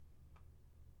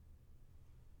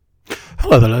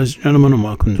Hello there, ladies and gentlemen, and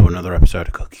welcome to another episode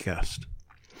of CookieCast.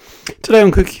 Today on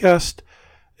CookieCast,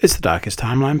 it's the Darkest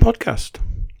Timeline podcast.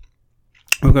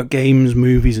 We've got games,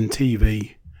 movies, and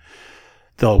TV.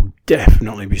 There'll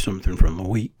definitely be something from the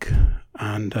week,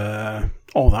 and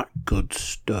all that good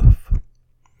stuff.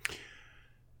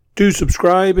 Do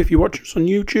subscribe if you watch us on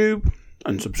YouTube,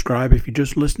 and subscribe if you're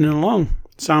just listening along.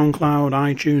 SoundCloud,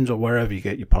 iTunes, or wherever you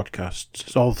get your podcasts.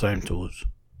 It's all the same to us.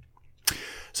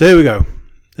 So here we go.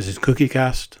 This is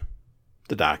CookieCast,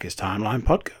 the Darkest Timeline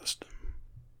podcast.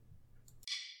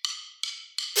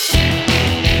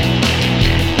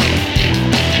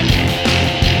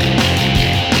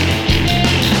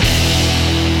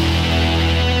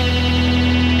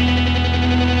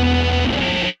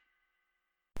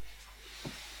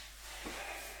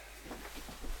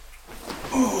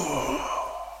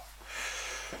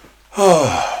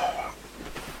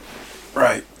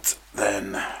 Right,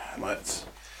 then, let's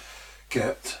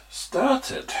get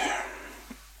started.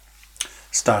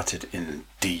 Started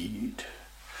indeed.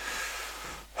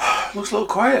 Looks a little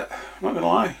quiet, I'm not going to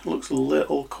lie. It looks a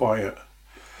little quiet.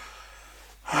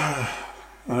 I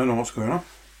don't know what's going on.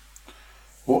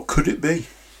 What could it be?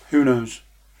 Who knows?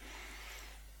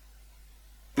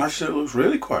 Actually, it looks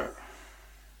really quiet.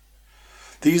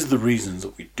 These are the reasons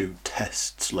that we do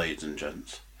tests, ladies and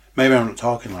gents. Maybe I'm not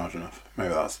talking loud enough.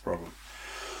 Maybe that's the problem.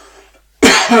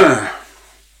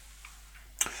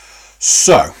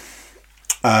 So,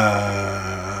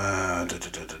 I've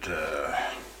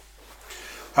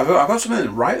got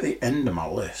something right at the end of my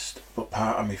list, but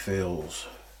part of me feels,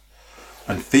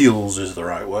 and feels is the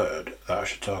right word, that I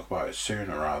should talk about it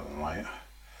sooner rather than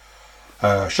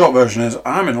later. Short version is,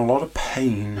 I'm in a lot of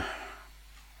pain.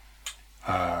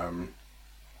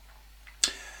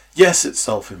 Yes, it's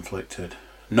self-inflicted.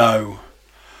 No,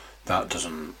 that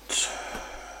doesn't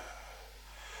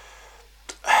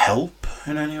help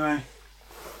in any way.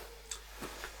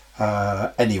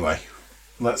 Anyway,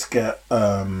 let's get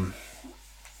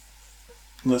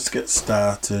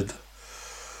started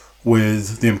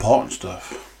with the important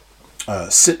stuff.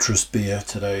 Citrus beer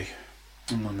today.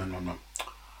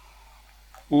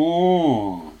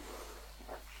 Ooh,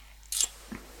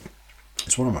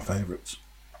 it's one of my favourites.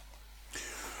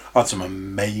 I've had some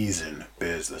amazing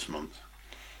beers this month.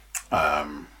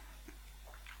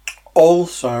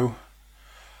 Also,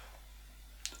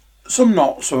 some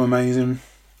not so amazing.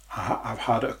 I've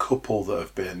had a couple that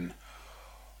have been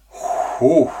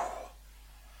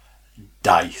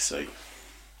dicey.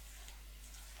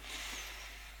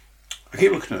 I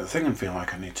keep looking at the thing and feel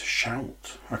like I need to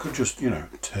shout. I could just,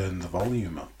 turn the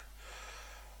volume up.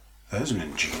 There's an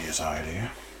ingenious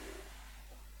idea.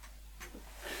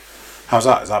 How's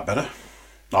that? Is that better?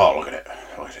 Oh, look at it.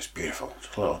 Look at it. It's beautiful.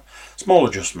 Just a little small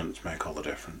adjustments make all the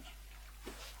difference.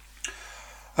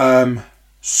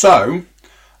 So,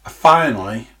 I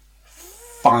finally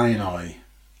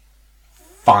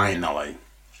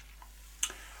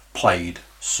played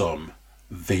some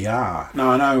VR.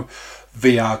 Now, I know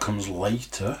VR comes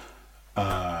later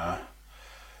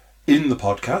in the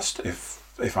podcast, if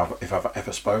I've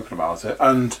ever spoken about it,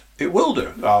 and it will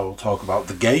do. I'll talk about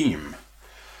the game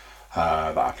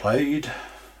that I played.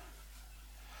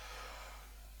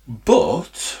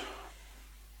 But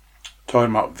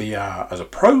talking about VR as a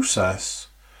process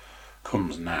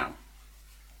comes now.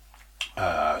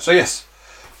 So yes,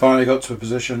 finally got to a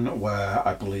position where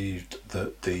I believed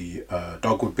that the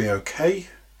dog would be okay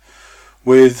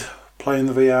with playing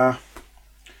the VR.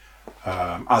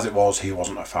 As it was, he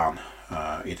wasn't a fan.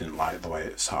 He didn't like the way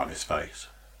it sat on his face.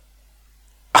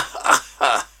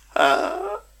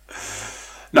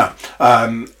 No,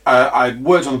 I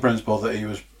worked on the principle that he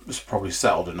was probably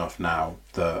settled enough now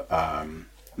that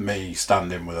me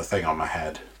standing with a thing on my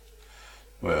head,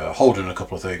 holding a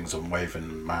couple of things and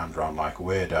waving my hand around like a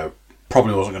weirdo,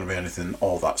 probably wasn't going to be anything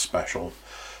all that special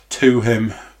to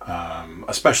him,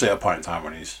 especially at a point in time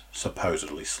when he's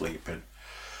supposedly sleeping.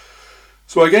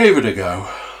 So I gave it a go.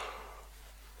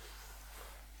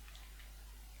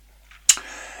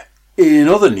 In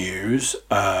other news,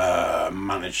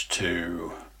 managed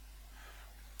to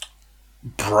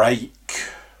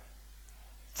break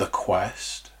the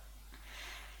Quest.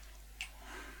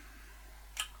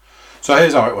 So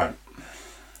here's how it went.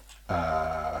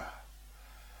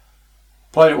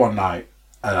 Played it one night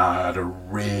and I had a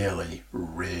really,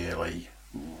 really,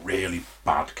 really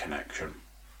bad connection.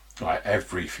 Like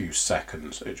every few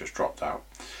seconds it just dropped out.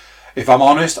 If I'm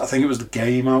honest, I think it was the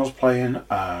game I was playing,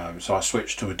 so I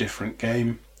switched to a different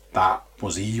game. That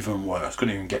was even worse.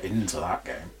 Couldn't even get into that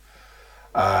game.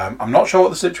 I'm not sure what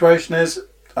the situation is.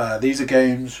 These are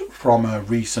games from a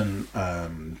recent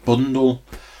bundle.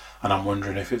 and I'm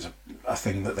wondering if it's a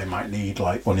thing that they might need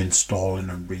like uninstalling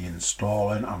and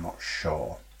reinstalling. I'm not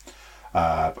sure.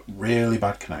 But really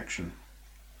bad connection.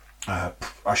 I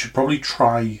should probably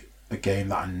try a game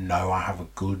that I know I have a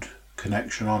good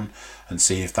connection on and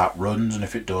see if that runs, and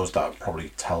if it does, that would probably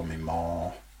tell me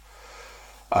more.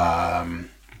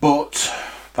 But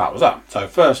that was that. So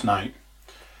first night,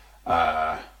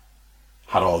 had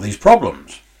all these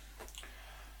problems.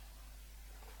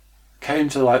 Came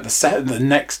to like the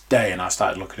next day, and I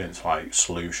started looking into like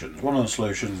solutions. One of the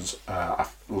solutions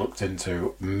I've looked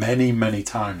into many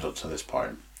times up to this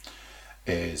point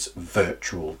is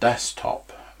virtual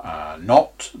desktop.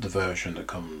 Not the version that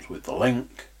comes with the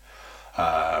link,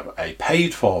 a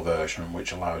paid for version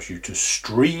which allows you to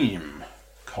stream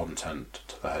content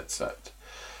to the headset.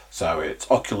 So it's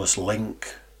Oculus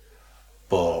Link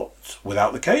but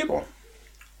without the cable.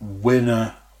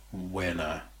 Winner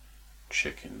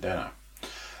chicken dinner.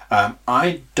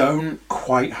 I don't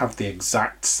quite have the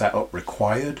exact setup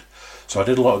required, so I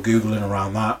did a lot of Googling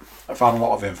around that. I found a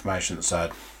lot of information that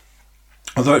said,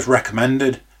 although it's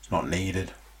recommended, it's not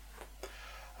needed.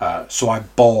 So I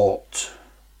bought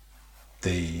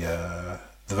the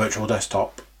virtual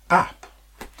desktop app.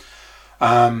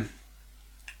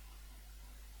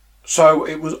 So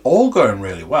it was all going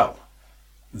really well.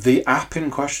 The app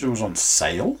in question was on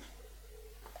sale.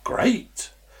 Great.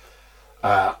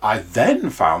 I then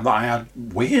found that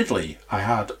I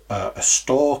had a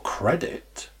store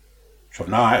credit, which I've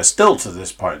no idea, still to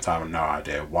this point in time, I've no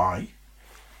idea why.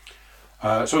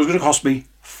 So it was going to cost me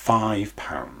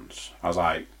 £5. I was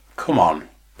like, come on,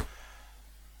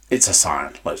 it's a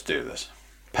sign, let's do this.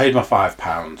 Paid my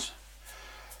 £5,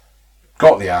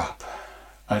 got the app,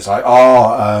 and it's like,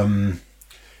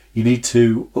 you need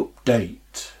to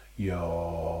update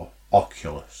your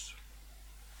Oculus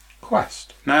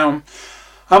Quest. Now,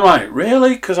 I'm like,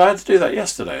 really? Because I had to do that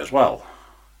yesterday as well.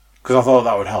 Because I thought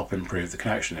that would help improve the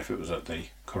connection if it was at the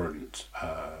current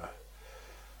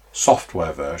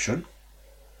software version.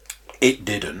 It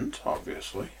didn't,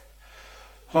 obviously.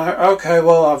 Like, okay,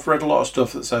 well, I've read a lot of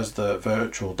stuff that says the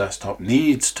virtual desktop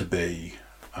needs to be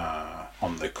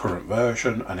on the current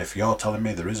version, and if you're telling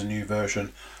me there is a new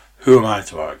version, who am I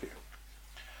to argue?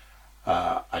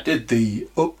 I did the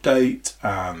update,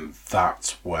 and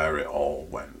that's where it all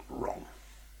went wrong.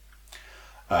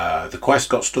 The Quest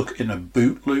got stuck in a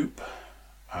boot loop,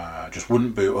 just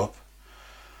wouldn't boot up,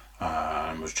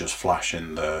 and was just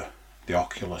flashing the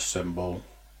Oculus symbol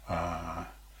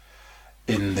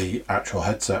in the actual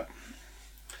headset.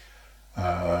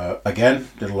 Again,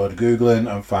 did a load of Googling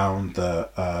and found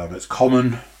that it's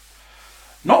common,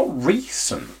 not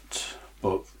recent,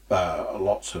 but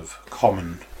lots of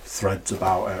common threads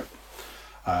about it,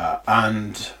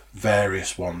 and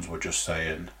various ones were just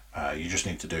saying you just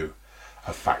need to do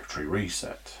a factory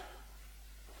reset.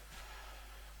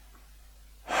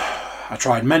 I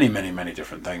tried many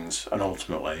different things, and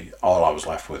ultimately all I was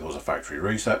left with was a factory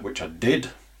reset, which I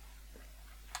did.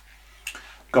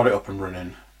 Got it up and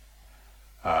running.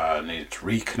 Needed to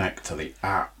reconnect to the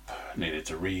app, needed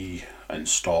to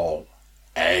reinstall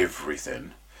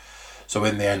everything. So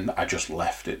in the end, I just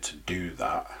left it to do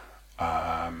that.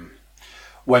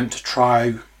 Went to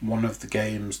try one of the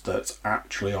games that's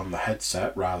actually on the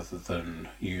headset rather than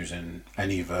using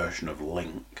any version of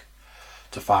Link,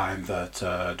 to find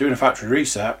that doing a factory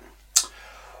reset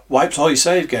wipes all your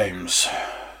save games.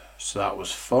 So that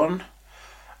was fun.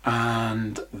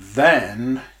 And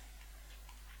then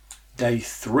day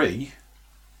 3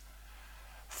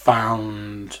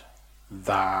 found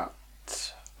that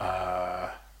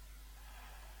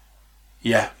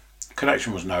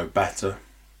connection was no better.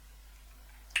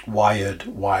 Wired,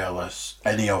 wireless,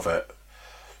 any of it,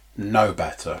 no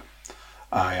better.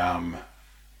 I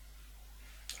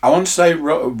want to say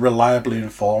reliably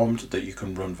informed that you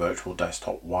can run virtual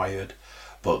desktop wired,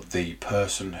 but the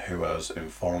person who has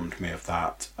informed me of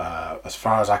that, as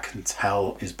far as I can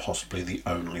tell, is possibly the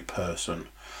only person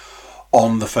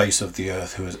on the face of the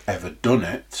earth who has ever done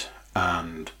it,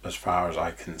 and as far as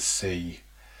I can see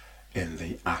in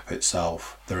the app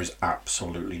itself, there is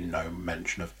absolutely no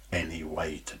mention of any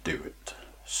way to do it.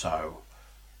 So,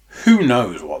 who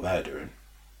knows what they're doing?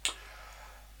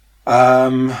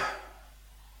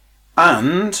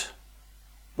 And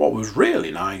what was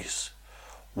really nice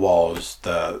was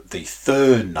the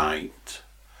third night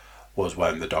was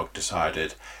when the dog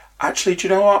decided, actually, do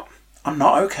you know what? I'm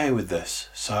not okay with this.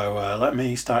 So let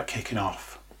me start kicking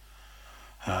off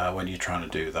when you're trying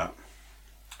to do that.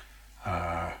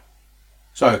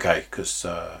 So okay, because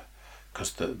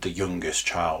the youngest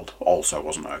child also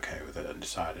wasn't okay with it and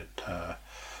decided that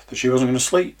she wasn't going to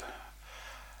sleep.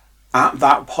 At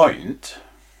that point,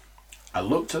 I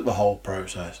looked at the whole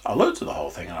process. I looked at the whole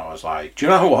thing and I was like, do you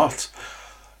know what?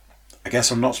 I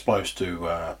guess I'm not supposed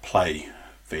to play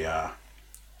VR,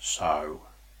 so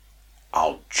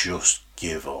I'll just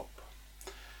give up.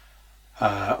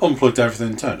 Unplugged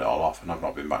everything, turned it all off, and I've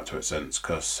not been back to it since,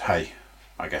 because, hey,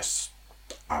 I guess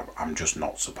I'm just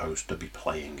not supposed to be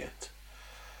playing it.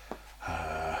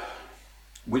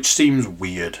 Which seems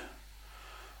weird.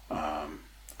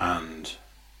 And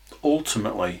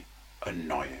ultimately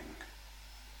annoying.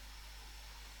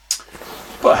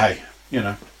 But hey,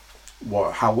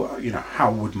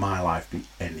 how would my life be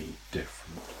any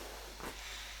different?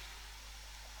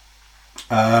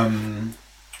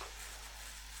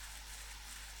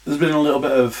 There's been a little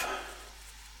bit of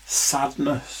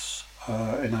sadness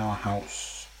in our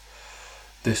house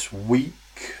this week.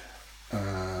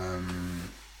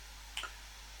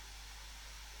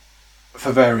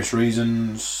 For various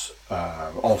reasons.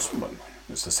 Also,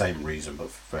 it's the same reason, but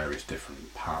for various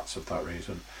different parts of that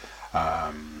reason.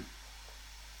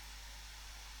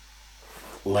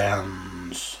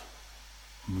 Leanne's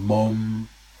mum,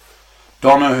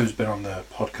 Donna, who's been on the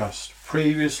podcast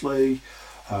previously,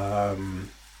 we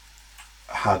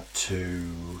had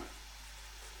to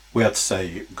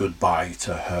say goodbye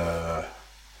to her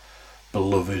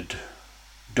beloved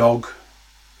dog.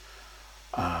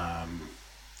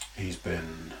 He's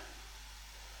been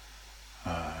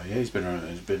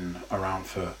around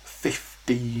for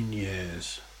 15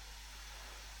 years.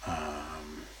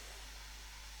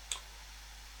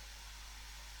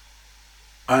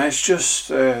 And it's just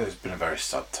it's been a very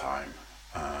sad time.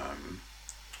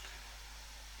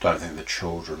 Don't think the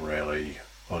children really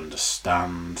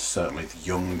understand. Certainly the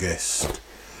youngest.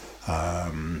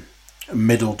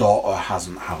 Middle daughter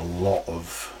hasn't had a lot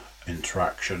of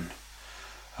interaction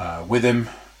with him.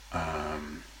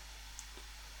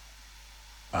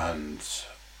 And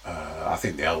I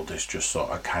think the eldest just sort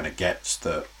of kind of gets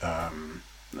that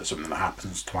that's something that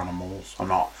happens to animals. I'm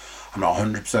not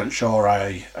 100% sure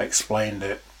I explained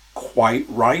it quite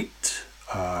right,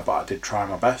 but I did try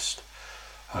my best.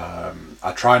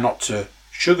 I try not to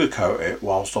sugarcoat it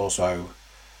whilst also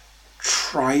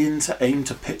trying to aim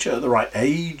to pitch it at the right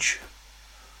age.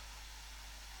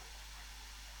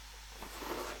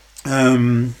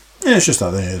 It's just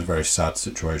that it's a very sad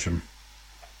situation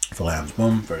for Leanne's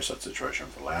mum, very sad situation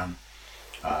for Leanne.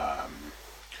 I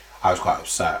was quite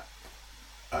upset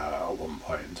at one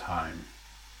point in time,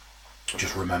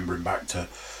 just remembering back to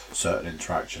certain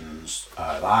interactions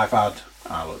that I've had.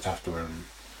 I looked after her in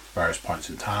various points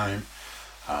in time,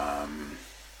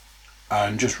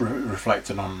 and just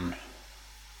reflecting on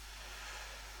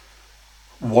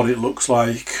what it looks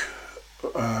like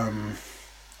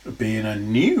being a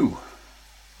new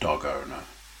dog owner,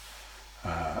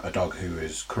 a dog who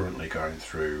is currently going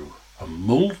through a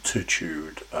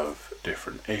multitude of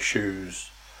different issues,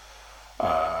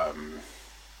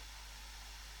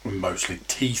 mostly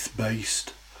teeth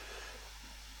based,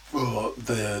 but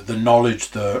the knowledge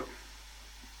that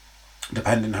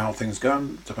depending how things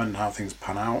go, depending how things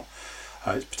pan out,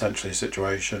 it's potentially a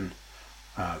situation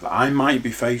that I might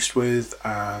be faced with,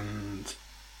 and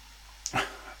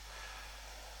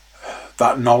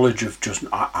that knowledge of just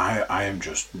I am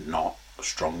just not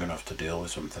strong enough to deal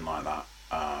with something like that.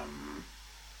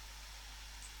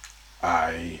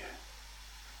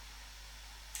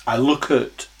 I look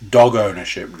at dog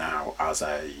ownership now as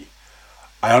I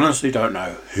honestly don't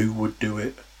know who would do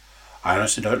it. I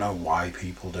honestly don't know why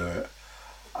people do it.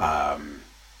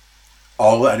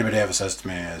 All that anybody ever says to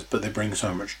me is, but they bring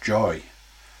so much joy.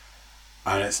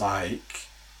 And it's like,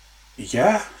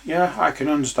 yeah, I can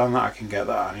understand that, I can get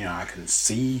that, and I can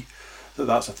see that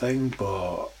that's a thing,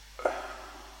 but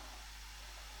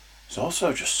there's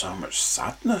also just so much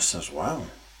sadness as well.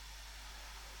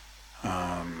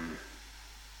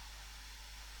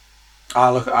 I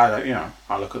look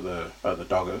at the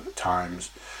dog at times,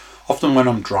 often when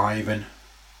I'm driving,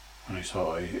 and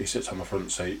he sits on the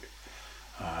front seat,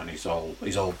 and he's all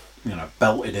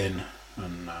belted in,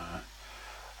 and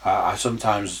I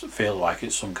sometimes feel like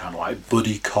it's some kind of like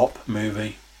buddy cop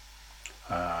movie,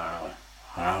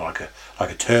 like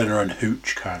a Turner and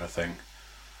Hooch kind of thing,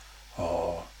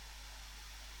 or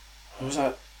what was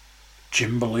that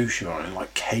Jim Belushi on,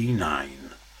 like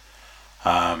K9.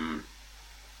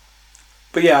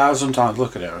 But yeah, I sometimes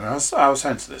look at him, and I was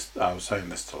saying this to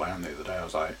Leanne the other day. I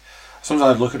was like,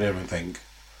 sometimes I look at him and think,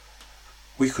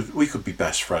 we could be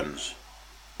best friends.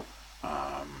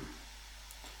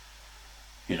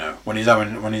 When he's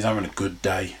having a good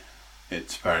day,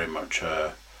 it's very much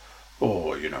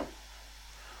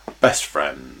best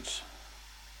friends,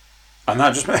 and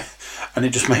it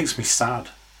just makes me sad.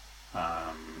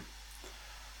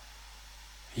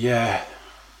 yeah,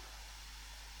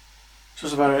 it's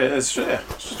just a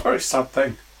very sad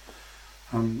thing.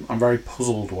 I'm very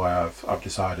puzzled why I've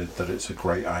decided that it's a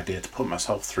great idea to put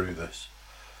myself through this.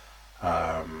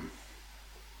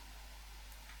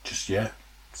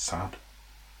 Sad.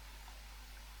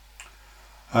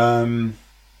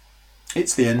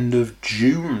 It's the end of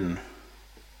June,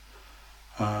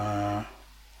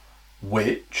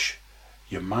 which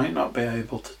you might not be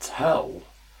able to tell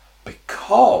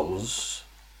because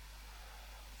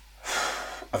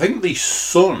I think the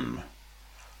sun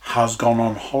has gone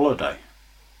on holiday.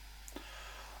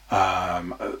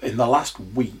 In the last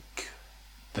week,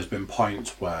 there's been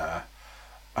points where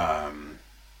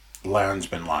Leon's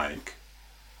been like,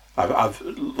 I've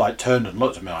like turned and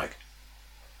looked at me like,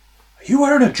 "Are you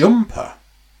wearing a jumper?"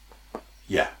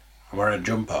 Yeah, I'm wearing a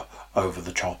jumper over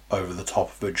the top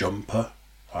of a jumper.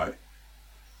 Like,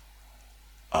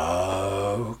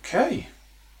 okay.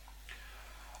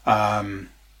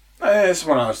 It's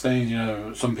one of those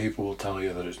things, some people will tell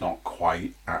you that it's not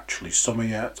quite actually summer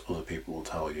yet. Other people will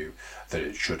tell you that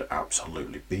it should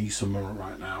absolutely be summer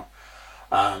right now.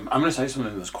 I'm going to say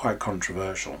something that's quite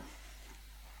controversial.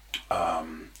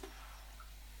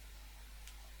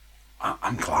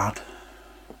 I'm glad.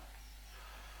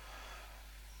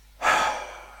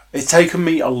 It's taken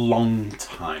me a long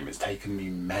time. It's taken me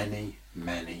many,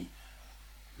 many,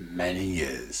 many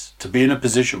years to be in a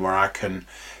position where I can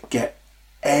get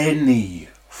any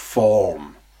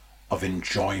form of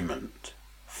enjoyment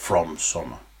from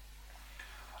summer.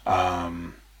 I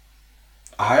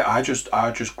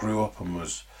just grew up and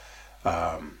was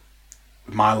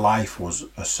my life was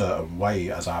a certain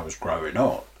way as I was growing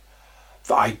up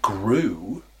that I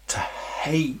grew to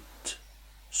hate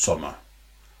summer.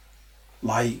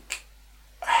 Like,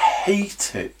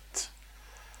 hate it.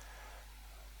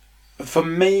 For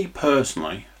me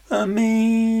personally,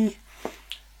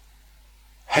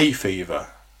 hay fever.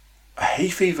 Hay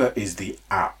fever is the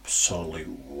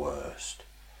absolute worst.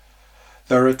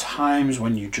 There are times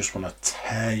when you just want to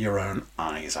tear your own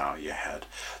eyes out of your head.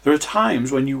 There are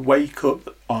times when you wake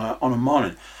up on a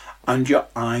morning and your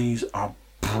eyes are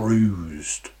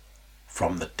bruised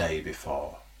from the day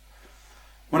before.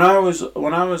 When I was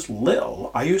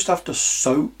little, I used to have to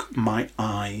soak my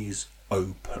eyes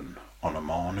open on a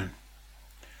morning.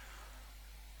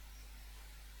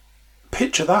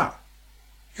 Picture that.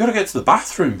 You got to get to the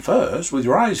bathroom first with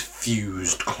your eyes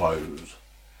fused closed.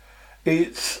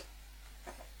 That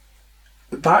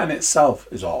in itself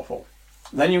is awful.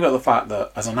 Then you've got the fact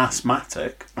that as an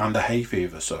asthmatic and a hay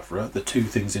fever sufferer, the two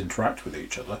things interact with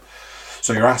each other.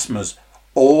 So your asthma's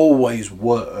always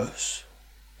worse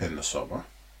in the summer.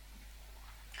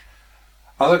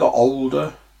 As I got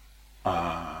older,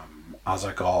 as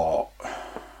I got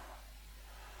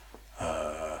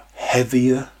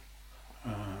heavier,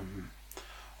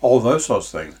 all those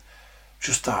sorts of things,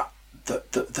 just that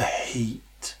the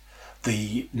heat,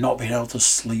 the not being able to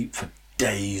sleep for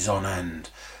days on end,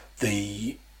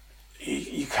 you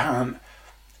can't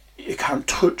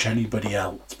touch anybody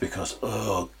else because,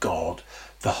 oh God,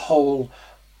 the whole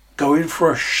going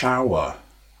for a shower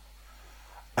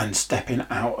and stepping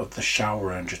out of the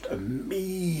shower and just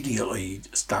immediately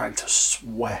starting to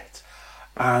sweat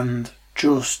and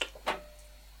just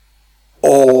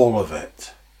all of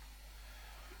it.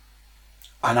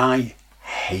 And I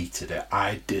hated it.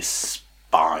 I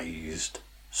despised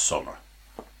summer.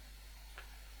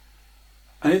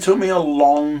 And it took me a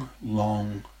long,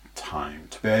 long time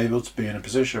to be able to be in a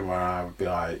position where I would be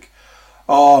like,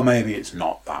 oh, maybe it's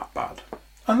not that bad.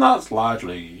 And that's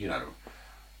largely,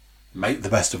 make the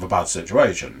best of a bad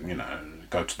situation.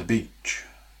 Go to the beach,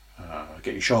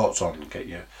 get your shorts on, get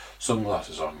your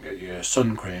sunglasses on, get your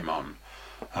sun cream on,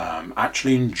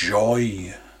 actually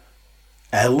enjoy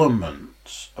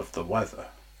elements of the weather.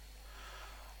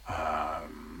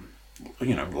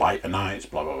 Lighter nights,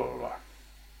 blah, blah, blah, blah.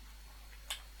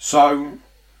 So,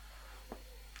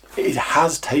 it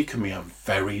has taken me a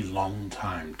very long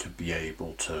time to be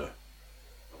able to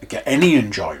get any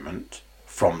enjoyment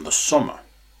from the summer.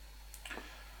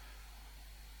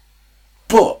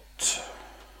 But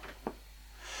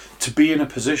to be in a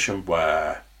position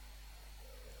where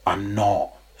I'm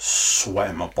not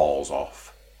sweating my balls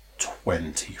off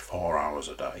 24 hours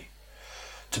a day,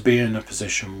 to be in a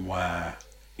position where,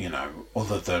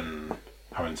 other than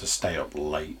having to stay up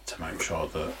late to make sure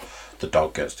that the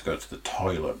dog gets to go to the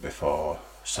toilet before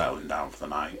settling down for the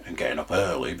night and getting up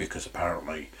early because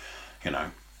apparently,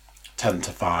 10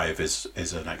 to 5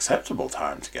 is an acceptable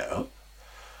time to get up.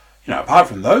 Apart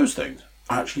from those things,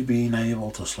 actually being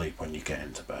able to sleep when you get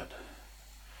into bed.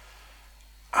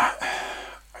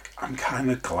 I'm kind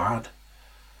of glad.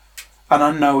 And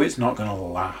I know it's not going to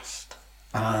last.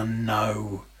 And I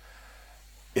know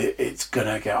it's going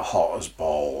to get hot as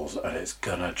balls, and it's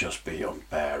going to just be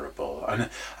unbearable. And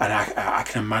I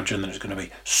can imagine that it's going to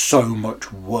be so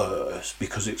much worse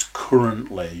because it's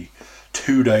currently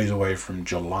 2 days away from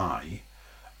July.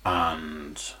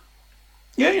 And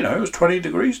yeah, it was 20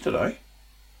 degrees today.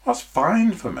 That's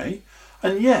fine for me.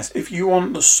 And yes, if you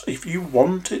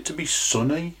want it to be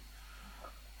sunny,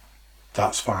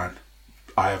 that's fine.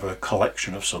 I have a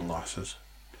collection of sunglasses.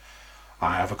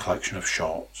 I have a collection of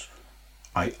shorts.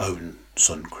 I own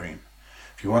sun cream.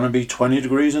 If you want to be 20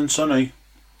 degrees and sunny,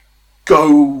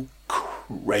 go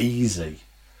crazy.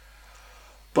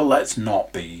 But let's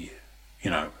not be,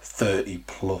 30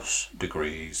 plus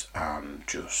degrees and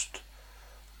just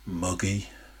muggy.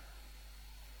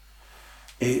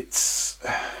 It's...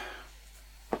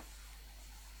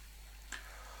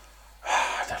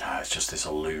 I don't know, it's just this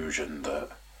illusion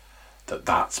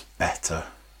that's better.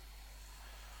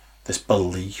 This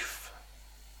belief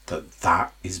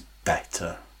that is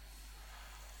better.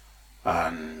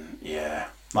 And yeah,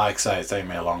 like I say, it's taken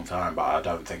me a long time, but I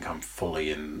don't think I'm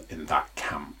fully in that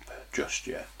camp just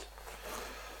yet.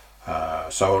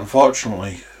 So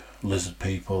unfortunately, lizard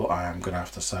people, I am going to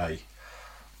have to say,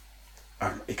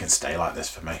 it can stay like this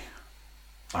for me.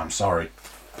 I'm sorry,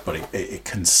 but it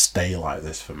can stay like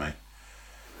this for me.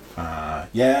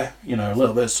 Yeah, a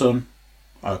little bit of sun,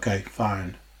 okay,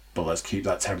 fine, but let's keep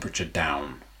that temperature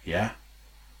down, yeah?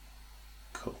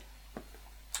 Cool.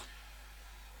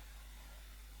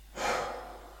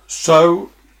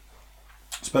 So,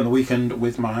 spent the weekend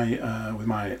with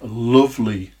my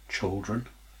lovely children.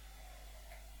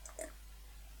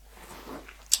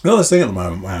 Got this thing at the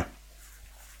moment where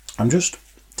I'm just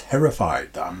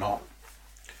terrified that I'm not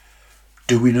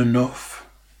doing enough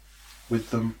with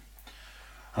them,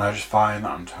 and I just find that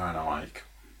I'm trying to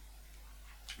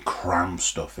cram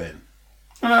stuff in.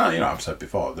 I've said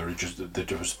before, there just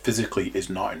physically is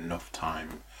not enough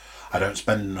time. I don't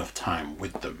spend enough time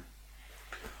with them.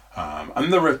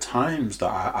 And there are times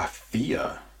that I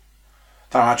fear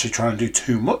that I'm actually trying to do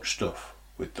too much stuff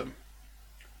with them.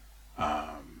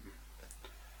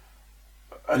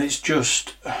 And it's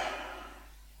just...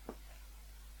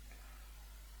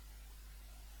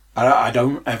 I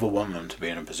don't ever want them to be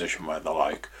in a position where they're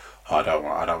like, I don't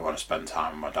want to spend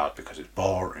time with my dad because it's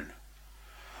boring.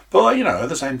 But at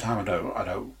the same time, I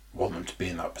don't want them to be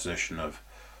in that position of,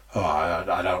 I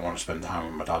don't want to spend time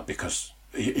with my dad because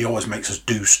he always makes us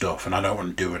do stuff and I don't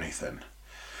want to do anything.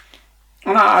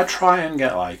 And I try and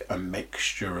get a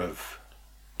mixture of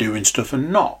doing stuff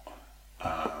and not.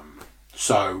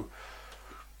 So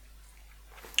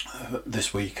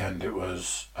this weekend it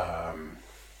was,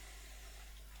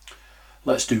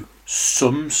 let's do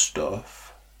some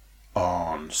stuff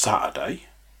on Saturday.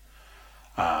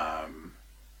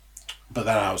 But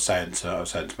then I was saying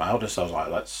to my eldest, I was like,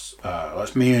 let's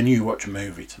me and you watch a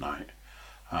movie tonight.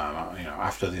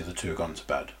 After the other two have gone to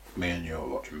bed, me and you will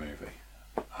watch a movie.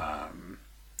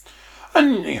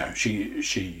 And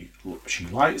she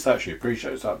likes that, she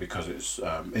appreciates that because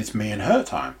it's me and her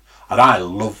time, and I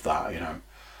love that.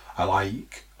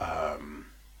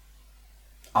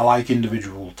 I like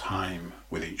individual time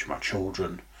with each of my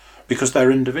children because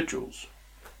they're individuals.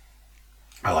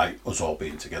 I like us all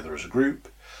being together as a group.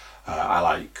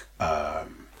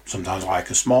 Sometimes I like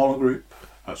a smaller group,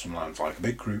 sometimes I like a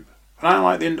big group, and I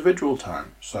like the individual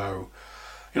time. So,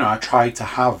 I try to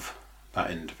have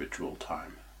that individual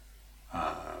time.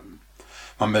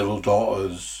 My middle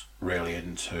daughter's really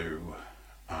into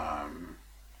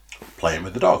playing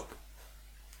with the dog,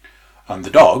 and the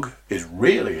dog is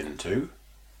really into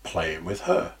playing with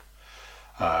her.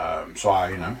 So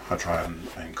I try and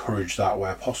encourage that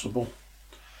where possible.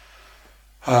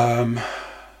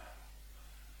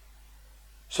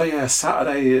 So yeah,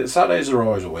 Saturdays are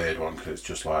always a weird one because it's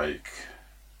just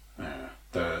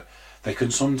they can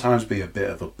sometimes be a bit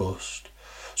of a bust.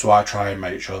 So I try and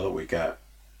make sure that we get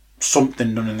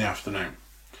something done in the afternoon.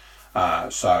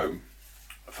 So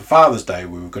for Father's Day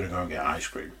we were going to go and get ice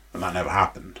cream, and that never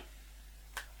happened.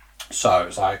 So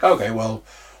it's okay, well,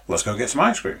 let's go get some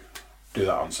ice cream. Do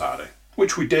that on Saturday,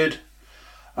 which we did.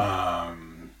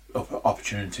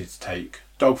 Opportunity to take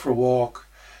dog for a walk.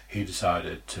 He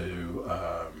decided to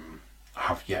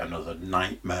have yet another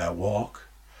nightmare walk.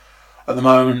 At the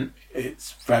moment,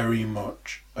 it's very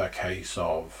much a case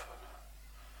of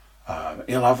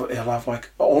he'll have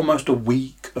almost a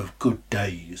week of good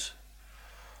days,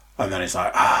 and then it's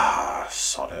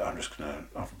sod it, I'm just gonna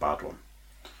have a bad one.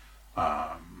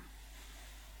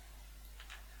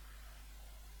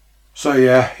 So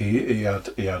yeah, he had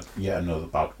yet another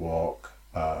bad walk,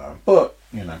 but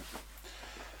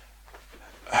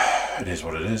it is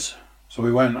what it is. So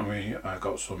we went and we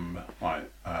got some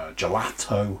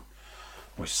gelato.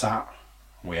 We sat,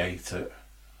 we ate it,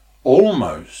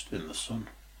 almost in the sun.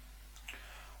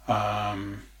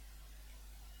 And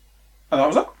that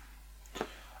was it.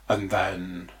 And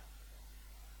then,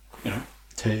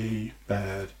 tea,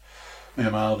 bed. Me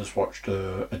and my eldest watched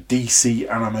a DC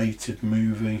animated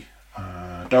movie.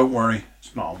 Don't worry,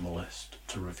 it's not on the list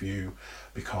to review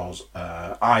because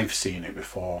I've seen it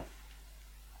before.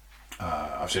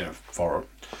 I've seen it for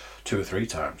 2 or 3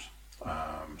 times.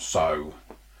 So,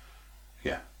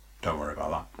 yeah, don't worry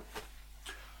about that.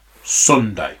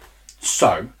 Sunday.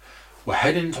 So, we're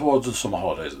heading towards the summer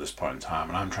holidays at this point in time,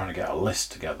 and I'm trying to get a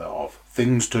list together of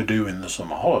things to do in the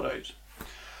summer holidays.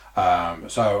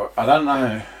 So, I had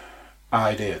an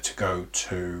idea to go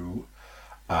to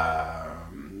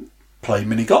play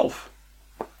mini golf.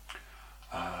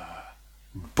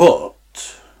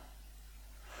 But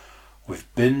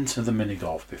we've been to the mini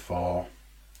golf before,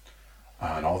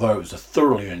 and although it was a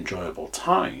thoroughly enjoyable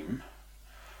time,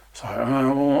 so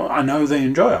I know they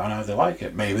enjoy it, I know they like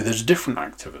it. Maybe there's a different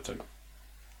activity.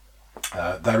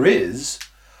 There is,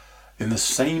 in the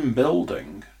same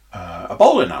building, a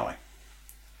bowling alley.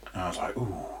 And I was like,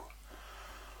 ooh,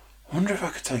 I wonder if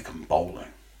I could take them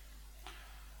bowling.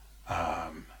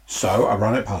 So I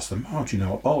ran it past them. Oh, do you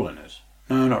know what bowling is?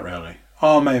 No, not really.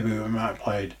 Oh, maybe we might have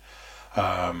played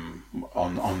on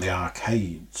the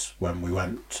arcades when we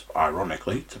went,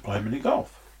 ironically, to play mini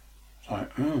golf. It's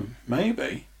like,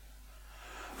 maybe.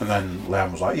 And then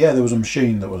Liam was like, yeah, there was a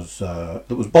machine that was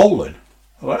bowling.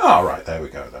 I was like, oh, right, there we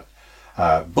go then.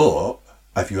 But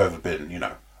have you ever been,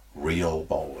 real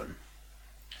bowling?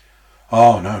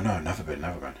 Oh, no, never been.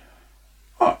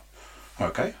 Oh,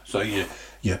 okay. So you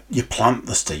plant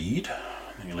the seed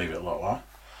and you leave it a little while.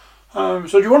 So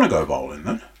do you want to go bowling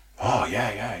then? Oh,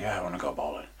 yeah, I want to go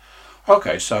bowling.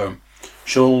 Okay, so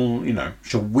shall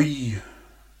we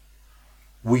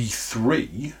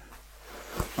three,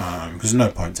 because there's no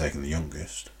point taking the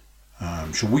youngest,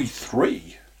 shall we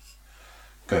 3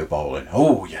 go bowling?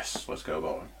 Oh, yes, let's go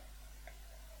bowling.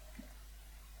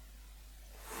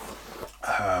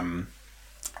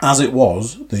 As it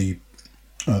was, the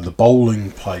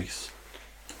bowling place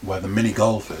where the mini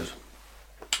golf is,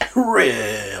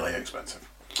 really expensive.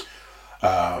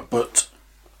 But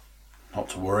not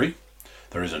to worry,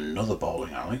 there is another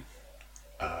bowling alley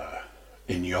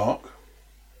in York,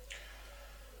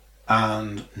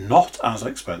 and not as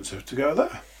expensive to go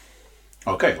there.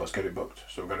 Okay, let's get it booked.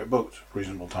 So we've got it booked,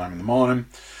 reasonable time in the morning,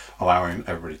 allowing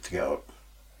everybody to get up,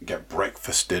 get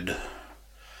breakfasted,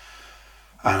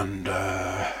 and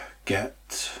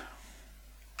get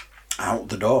out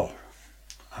the door.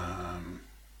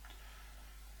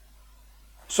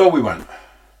 So we went,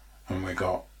 and we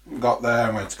got there,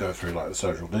 and we had to go through the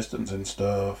social distancing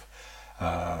stuff.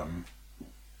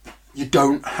 You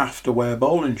don't have to wear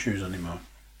bowling shoes anymore.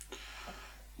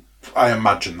 I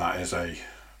imagine that is a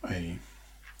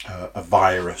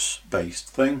virus-based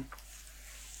thing.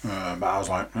 But I was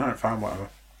like, alright, fine, whatever.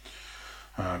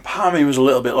 Part of me was a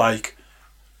little bit like,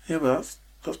 yeah, but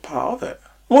that's part of it.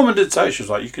 The woman did say, she was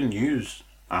like, you can use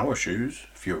our shoes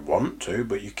if you want to,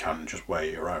 but you can just wear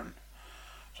your own.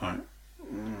 It's like,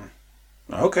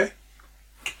 okay.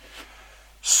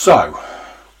 So,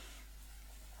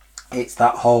 it's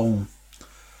that whole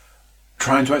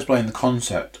trying to explain the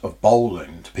concept of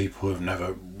bowling to people who have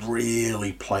never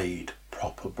really played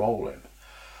proper bowling.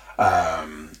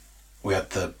 We had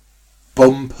the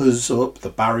bumpers up, the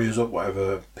barriers up,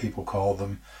 whatever people call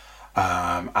them.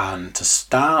 And to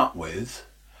start with,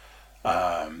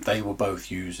 they were both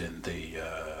using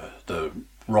the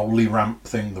rolly ramp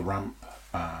thing, the ramp.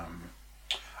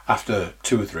 After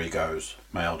 2 or 3 goes,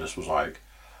 my eldest was like,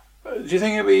 do you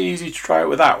think it'd be easy to try it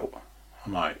without?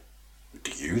 I'm like,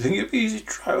 do you think it'd be easy to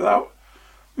try it without?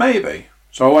 Maybe.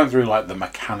 So I went through the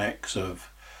mechanics of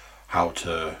how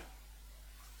to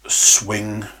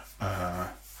swing a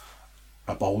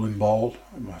bowling ball.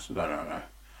 I don't know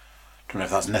if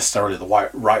that's necessarily the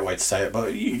right way to say it,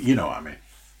 but you know what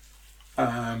I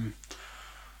mean.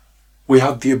 We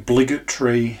had the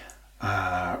obligatory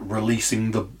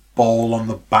releasing the ball on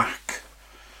the back.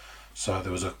 So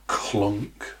there was a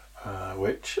clunk,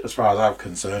 which, as far as I'm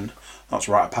concerned, that's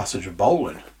a rite of passage of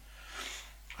bowling.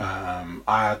 I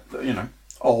had,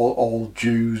 all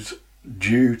dues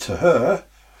due to her.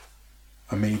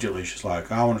 Immediately she's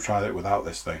like, I want to try it without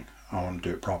this thing. I want to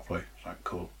do it properly. It's like,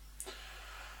 cool.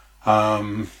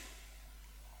 I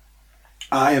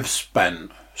have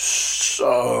spent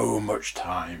so much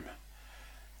time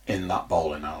in that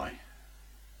bowling alley.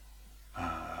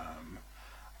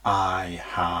 I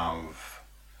have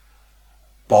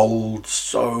bowled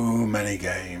so many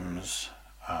games.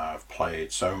 I've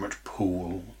played so much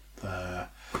pool there.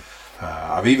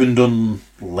 I've even done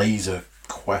Laser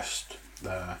Quest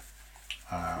there.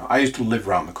 I used to live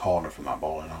around the corner from that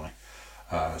bowling alley,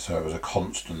 so it was a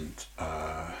constant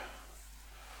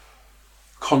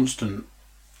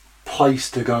place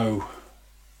to go,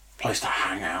 place to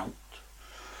hang out.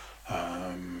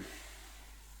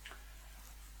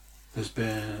 There's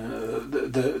been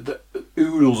the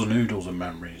oodles and oodles of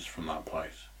memories from that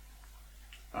place,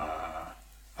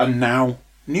 and now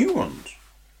new ones,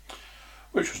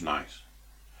 which was nice.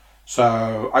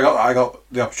 So I got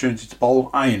the opportunity to bowl.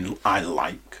 I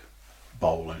like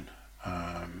bowling.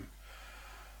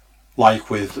 Like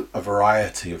with a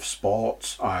variety of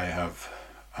sports, I have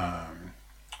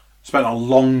spent a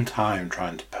long time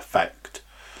trying to perfect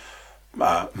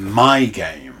my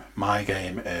game. My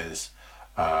game is,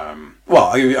 well,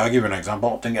 I'll give you an example.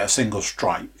 I didn't get a single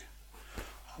strike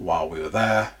while we were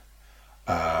there,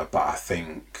 but I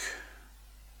think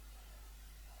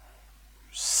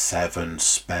 7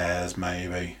 spares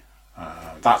maybe.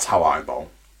 That's how I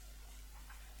bowl.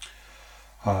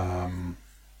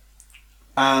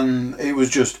 And it was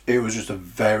just a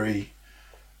very,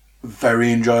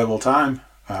 very enjoyable time.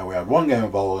 We had one game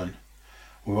of bowling.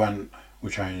 We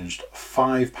changed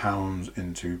 £5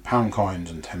 into pound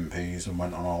coins and 10p's and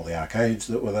went on all the arcades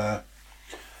that were there.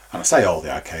 And I say all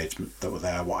the arcades that were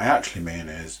there, what I actually mean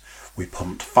is we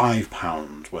pumped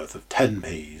 £5 worth of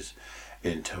 10p's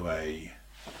into a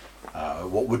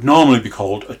what would normally be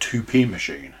called a 2p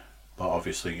machine. But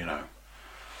obviously, you know,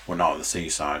 we're not at the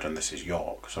seaside and this is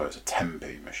York, so it's a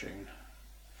 10p machine.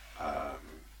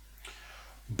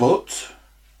 But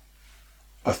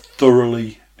a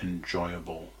thoroughly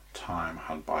enjoyable time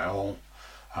had by all.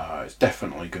 It's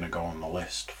definitely going to go on the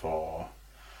list for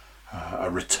a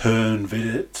return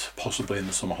visit, possibly in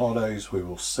the summer holidays. We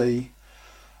will see.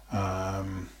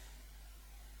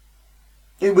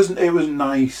 It was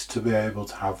nice to be able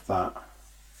to have that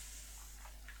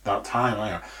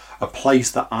time, a place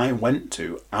that I went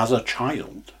to as a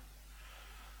child,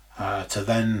 to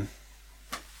then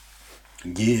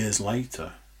years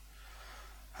later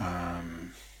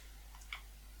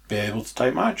be able to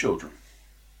take my children.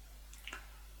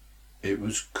 It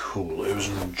was cool. It was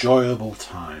an enjoyable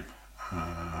time,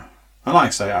 and like I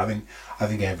say, I think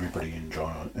everybody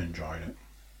enjoyed it.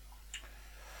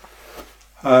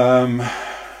 I've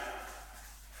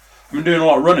been doing a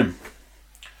lot of running.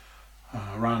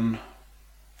 I ran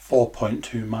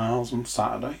 4.2 miles on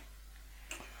Saturday.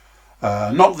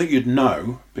 Not that you'd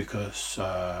know, because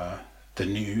the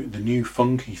new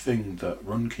funky thing that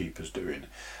Runkeeper's doing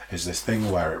is this thing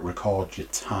where it records your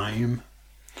time,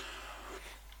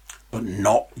 but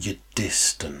not your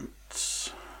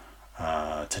distance.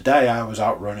 Today I was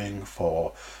out running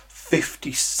for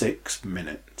 56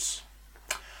 minutes.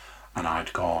 And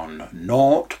I'd gone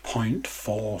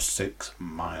 0.46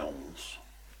 miles.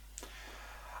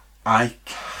 I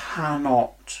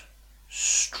cannot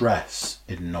stress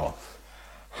enough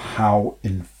how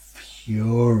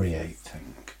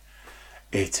infuriating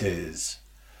it is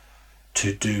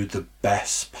to do the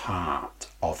best part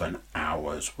of an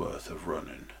hour's worth of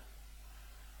running,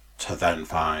 to then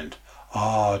find,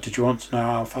 oh, did you want to know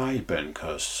how far you've been?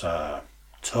 Because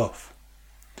tough.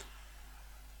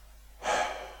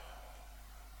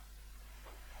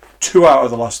 2 out of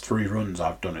the last 3 runs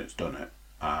I've done it,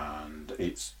 and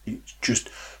it's just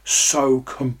so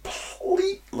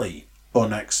completely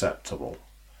unacceptable.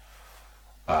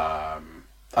 I've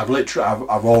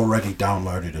already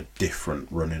downloaded a different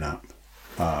running app,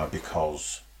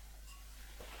 because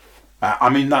I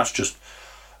mean, that's just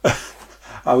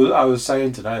I was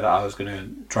saying today that I was going to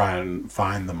try and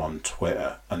find them on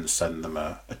Twitter and send them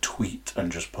a tweet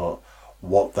and just put,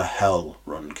 what the hell,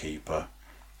 Runkeeper?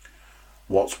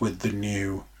 What's with the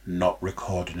new not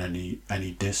recording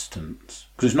any distance?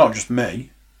 Because it's not just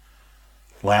me.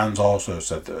 Leanne's also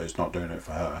said that it's not doing it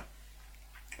for her.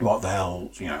 What the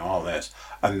hell, all this.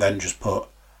 And then just put,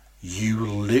 you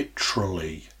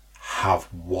literally have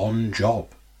one job.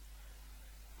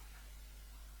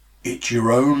 It's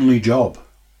your only job.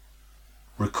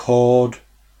 Record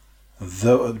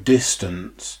the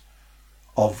distance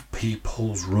of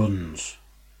people's runs.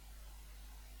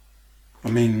 I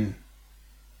mean,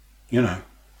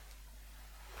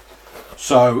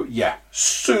 So, yeah,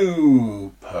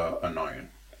 super annoying.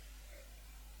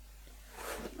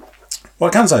 What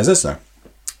I can say is this, though.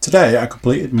 Today I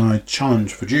completed my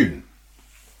challenge for June.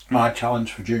 My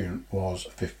challenge for June was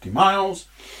 50 miles.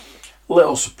 A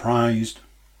little surprised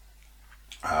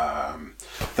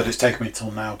that it's taken me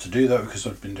till now to do that, because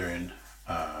I've been doing,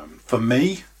 for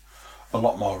me, a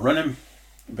lot more running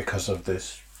because of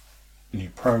this new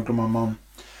program I'm on.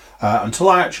 Until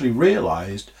I actually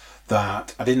realised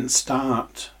that I didn't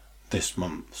start this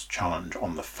month's challenge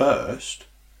on the 1st.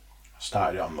 I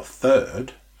started it on the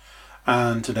 3rd,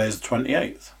 and today's the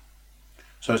 28th.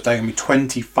 So it's taken me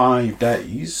 25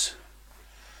 days,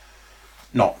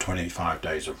 not 25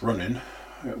 days of running,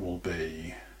 it will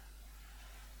be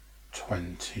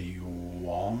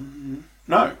 21,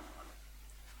 no.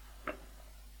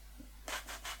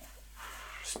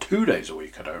 It's 2 days a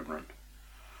week I don't run.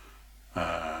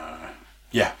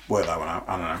 Yeah, work that one out,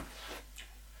 I don't know.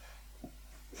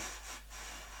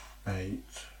 8,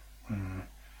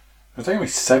 it's taken me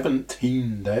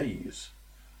 17 days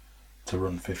to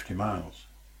run 50 miles.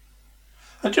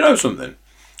 And do you know something?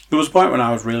 There was a point when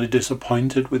I was really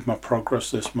disappointed with my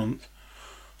progress this month.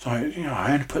 So,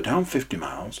 I only put down 50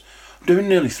 miles. I'm doing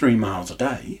nearly 3 miles a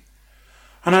day.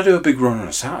 And I do a big run on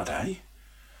a Saturday.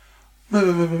 Blah,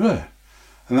 blah, blah, blah, blah.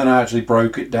 And then I actually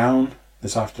broke it down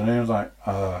this afternoon. I was like,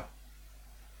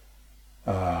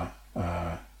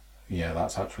 yeah,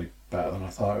 that's actually better than I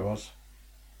thought it was.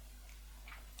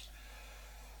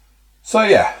 So,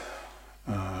 yeah.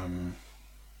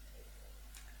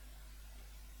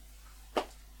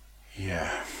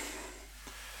 Yeah.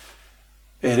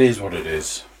 It is what it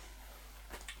is.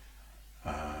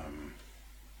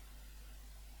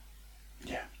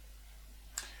 Yeah.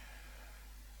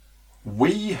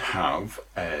 We have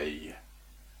a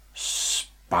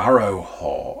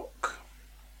sparrowhawk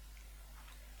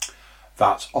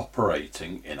that's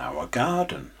operating in our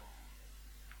garden.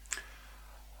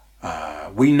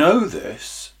 We know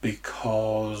this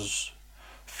because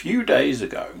a few days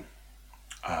ago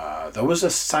there was a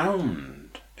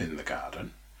sound in the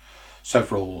garden.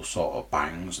 Several sort of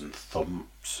bangs and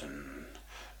thumps and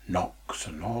knocks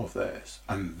and all of this.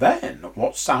 And then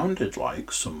what sounded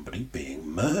like somebody being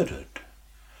murdered,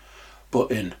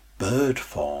 but in bird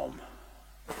form.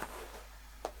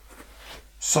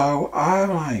 So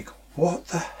I'm like, what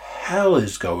the hell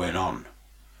is going on?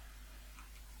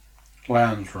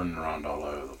 Leanne's running around all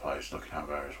over the place looking out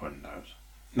various windows.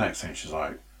 Next thing she's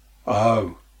like,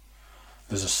 oh,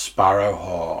 there's a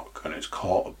sparrowhawk and it's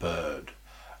caught a bird.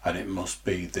 And it must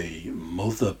be the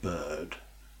mother bird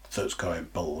that's going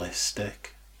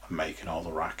ballistic and making all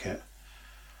the racket.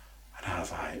 And I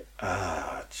was like,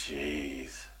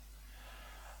 jeez.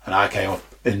 And I came up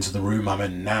into the room I'm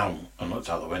in now and looked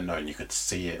out the window and you could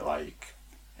see it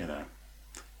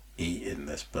eating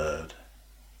this bird.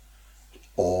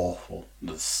 Awful.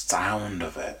 The sound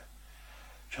of it.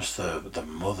 Just the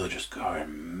mother just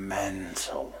going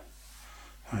mental.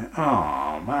 Like,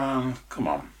 oh man, come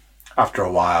on. After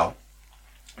a while,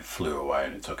 it flew away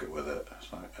and it took it with it.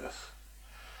 It's like this.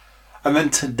 And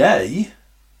then today,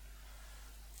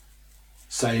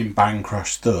 same bang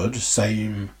crash thud,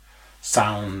 same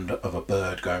sound of a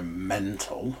bird going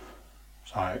mental.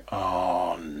 It's like,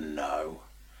 oh no.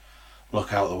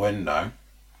 Look out the window.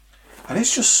 And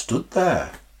it's just stood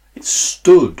there. It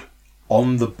stood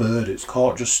on the bird it's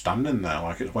caught, just standing there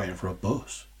like it's waiting for a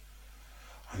bus.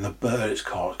 And the bird it's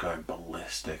caught is going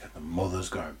ballistic, and the mother's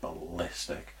going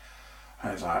ballistic.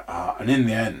 And it's like, and in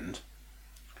the end,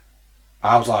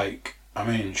 I was like,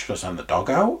 should I send the dog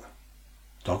out?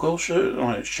 Dog will shoo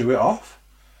it off?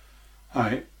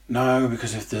 Like, no,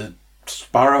 because if the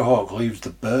sparrowhawk leaves the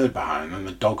bird behind, then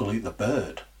the dog will eat the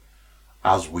bird.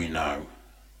 As we know.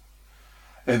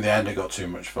 In the end, it got too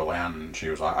much for Leanne, and she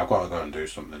was like, I've got to go and do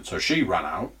something. So she ran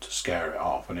out to scare it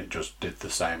off, and it just did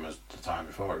the same as the time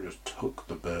before. It just took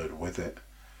the bird with it.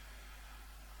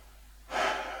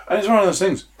 And it's one of those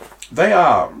things. They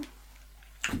are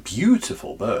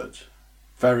beautiful birds.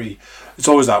 It's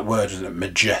always that word, isn't it?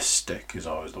 Majestic is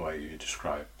always the way you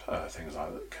describe things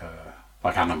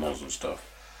like animals and stuff.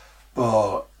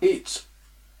 But it's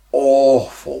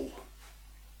awful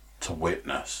to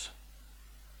witness.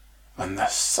 And the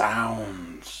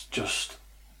sounds just,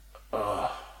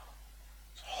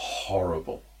 it's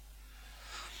horrible.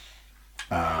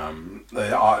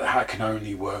 I can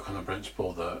only work on the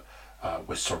principle that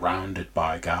we're surrounded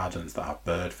by gardens that have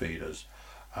bird feeders,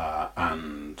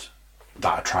 and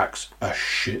that attracts a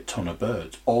shit ton of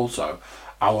birds. Also,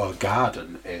 our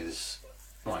garden is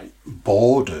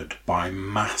bordered by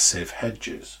massive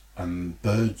hedges, and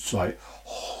birds,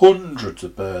 hundreds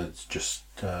of birds, just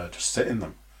sit in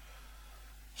them.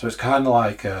 So it's kind of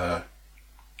like a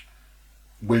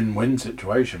win-win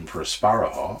situation for a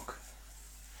sparrowhawk.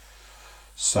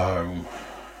 So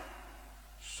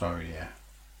yeah,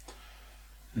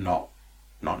 not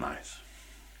nice.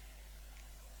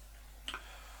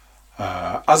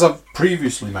 As I've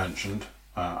previously mentioned,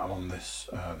 I'm on this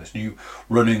new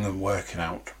running and working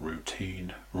out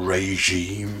routine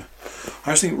regime.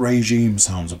 I just think regime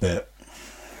sounds a bit.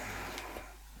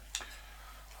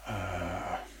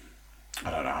 I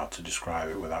don't know how to describe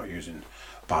it without using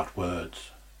bad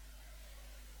words.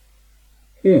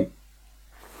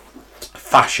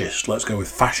 Fascist. Let's go with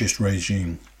fascist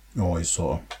regime. Always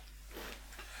sort of.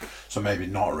 So maybe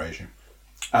not a regime.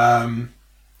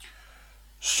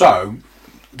 So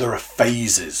there are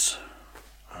phases.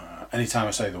 Anytime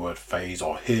I say the word phase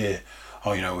or hear,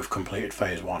 we've completed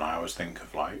phase 1, I always think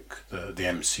of like the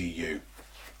MCU.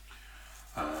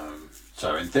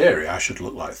 So in theory, I should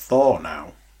look like Thor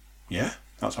now. Yeah,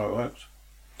 that's how it works.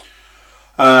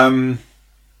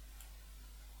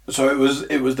 So it was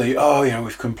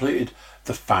we've completed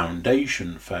the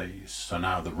foundation phase. So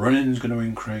now the running's going to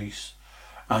increase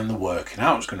and the working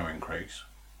out's going to increase.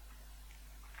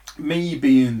 Me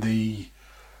being the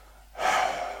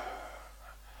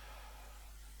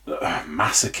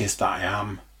masochist that I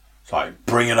am, it's like,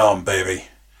 bring it on, baby.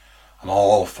 I'm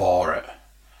all for it.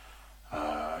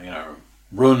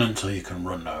 Run until you can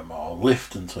run no more.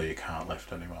 Lift until you can't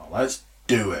lift anymore. Let's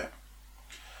do it.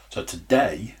 So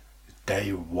today is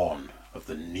day 1 of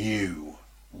the new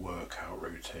workout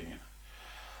routine.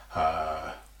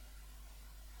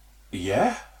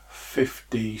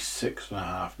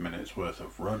 56.5 minutes worth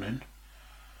of running.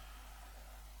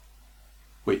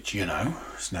 Which,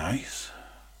 is nice.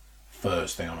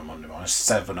 First thing on a Monday morning,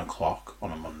 7 o'clock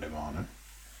on a Monday morning.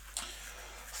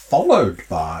 Followed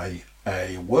by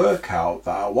a workout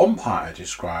that at one point I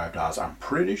described as, I'm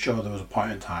pretty sure there was a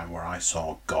point in time where I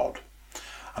saw God.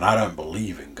 And I don't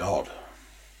believe in God.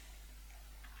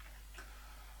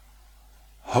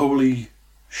 Holy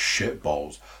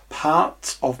shitballs.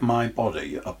 Parts of my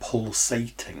body are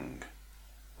pulsating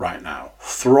right now,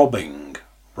 throbbing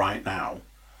right now,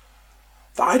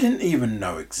 that I didn't even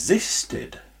know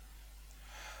existed.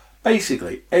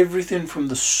 Basically, everything from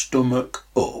the stomach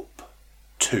up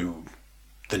to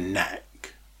the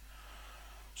neck.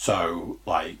 So,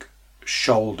 like,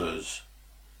 shoulders,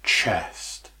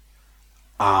 chest,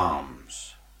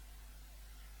 arms.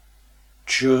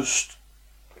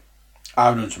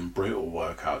 I've done some brutal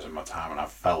workouts in my time and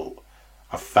I've felt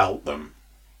them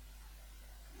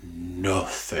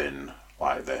nothing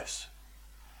like this.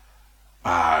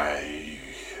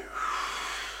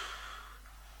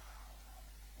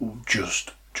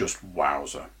 Just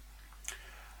wowzer.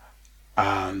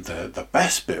 And the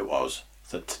best bit was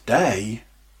that today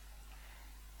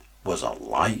was a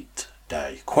light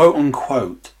day, quote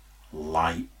unquote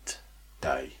light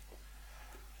day.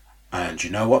 And you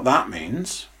know what that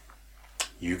means?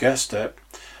 You guessed it.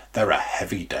 There are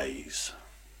heavy days.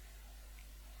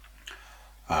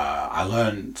 I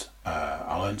learned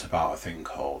about a thing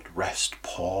called rest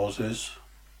pauses,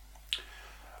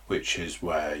 which is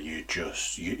where you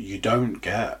don't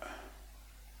get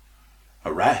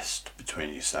a rest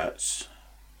between your sets.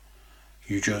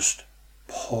 You just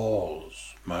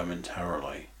pause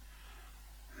momentarily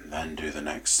and then do the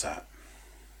next set.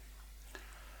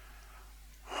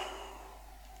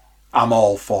 I'm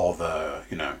all for the,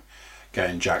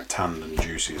 getting jack tanned and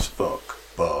juicy as fuck,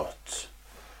 but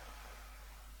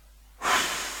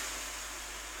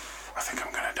I think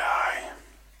I'm gonna die.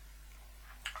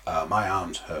 My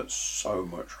arms hurt so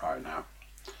much right now.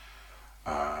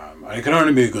 And it can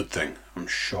only be a good thing. I'm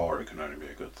sure it can only be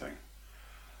a good thing.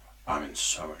 I'm in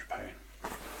so much pain.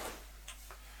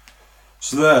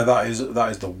 So that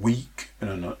is the week in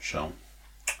a nutshell.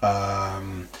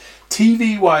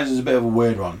 TV wise is a bit of a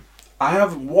weird one. I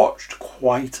have watched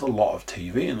quite a lot of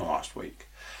TV in the last week.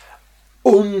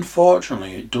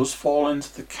 Unfortunately, it does fall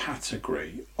into the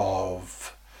category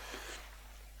of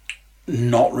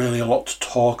not really a lot to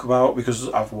talk about because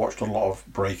I've watched a lot of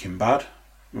Breaking Bad.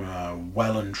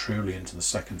 Well and truly into the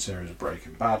second series of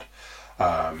Breaking Bad.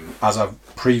 As I've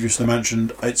previously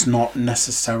mentioned, it's not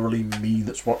necessarily me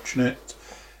that's watching it.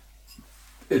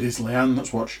 It is Leanne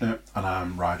that's watching it, and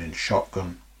I'm riding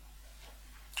shotgun.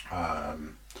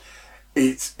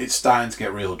 It's starting to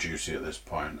get real juicy at this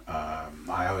point.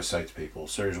 I always say to people,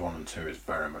 series 1 and 2 is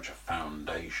very much a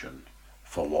foundation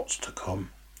for what's to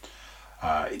come.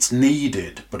 It's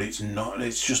needed, but it's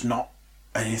just not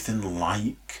anything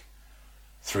like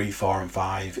 3, 4 and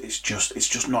 5. It's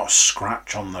just not a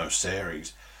scratch on those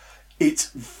series. It's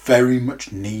very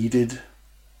much needed,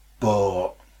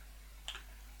 but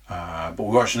we're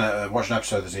watching an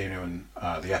episode this evening,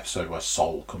 and the episode where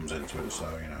Sol comes into it, so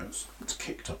it's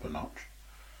kicked up a notch.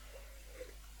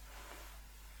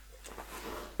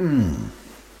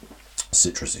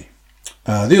 Citrusy.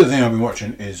 The other thing I've been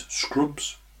watching is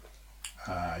Scrubs.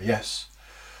 Yes,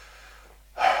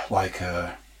 like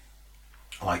a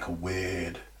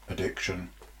weird addiction.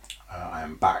 I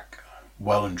am back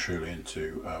well and truly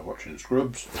into watching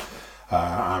Scrubs.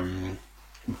 I'm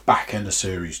back into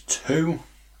series 2.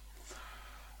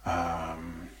 There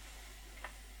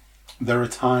are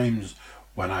times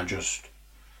when I just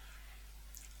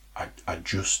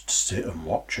sit and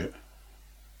watch it,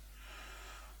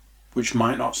 which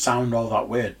might not sound all that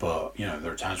weird, but you know,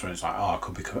 there are times when it's like, oh,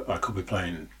 I could be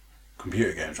playing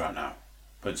computer games right now,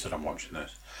 but instead I'm watching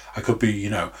this. I could be,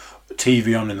 you know,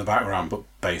 TV on in the background, but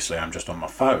basically I'm just on my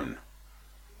phone,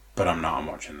 but I'm not. I'm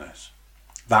watching this.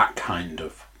 That kind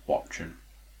of watching.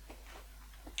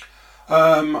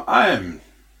 I am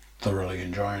thoroughly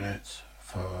enjoying it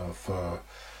for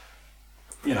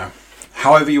you know,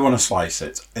 however you want to slice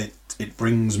it. It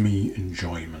brings me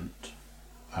enjoyment.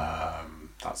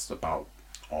 That's about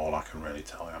all I can really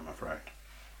tell you, I'm afraid.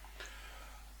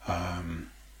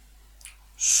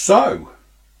 So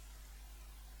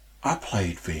I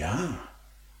played VR.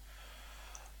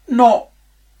 Not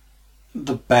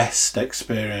the best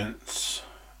experience.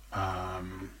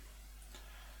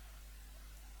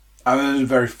 I was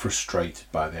very frustrated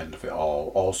by the end of it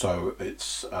all. Also,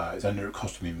 it's ended up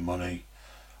costing me money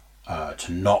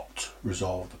to not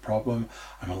resolve the problem.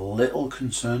 I'm a little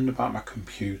concerned about my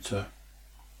computer.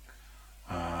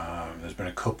 There's been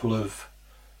a couple of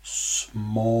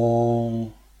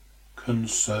small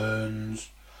concerns,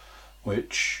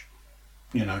 which,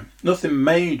 you know, nothing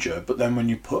major, but then when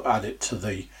you add it to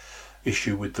the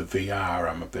issue with the VR,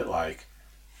 I'm a bit like,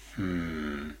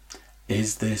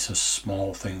 is this a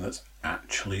small thing that's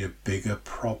actually a bigger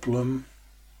problem?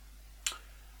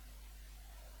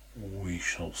 We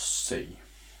shall see.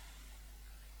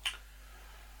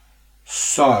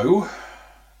 So,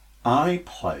 I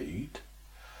played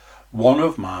one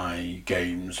of my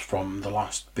games from the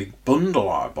last big bundle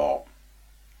I bought.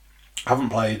 I haven't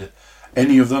played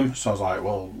any of them, so I was like,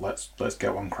 well, let's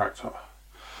get one cracked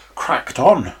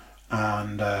on.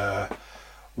 And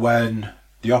when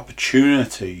the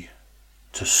opportunity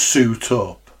to suit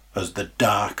up as the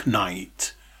Dark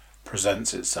Knight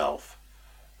presents itself,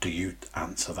 do you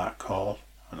answer that call?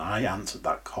 And I answered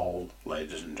that call,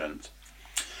 ladies and gents.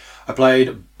 I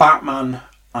played Batman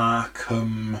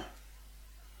Arkham.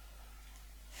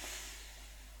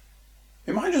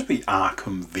 It might just be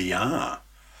Arkham VR.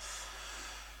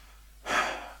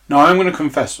 Now, I'm going to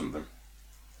confess something.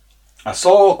 I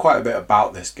saw quite a bit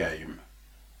about this game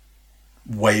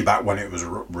way back when it was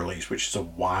released, which is a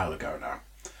while ago now.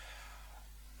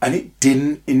 And it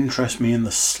didn't interest me in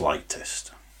the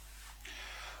slightest.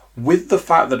 With the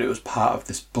fact that it was part of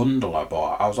this bundle I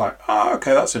bought, I was like, oh,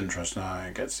 okay, that's interesting.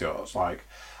 I get to see what it's like.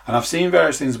 And I've seen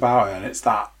various things about it, and it's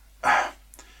that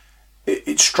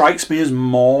it strikes me as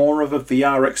more of a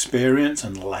VR experience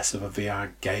and less of a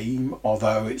VR game,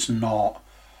 although it's not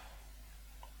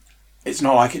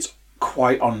like it's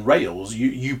quite on rails.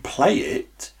 You play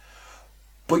it,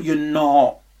 but you're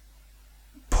not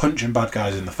punching bad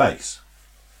guys in the face.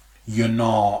 You're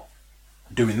not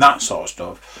doing that sort of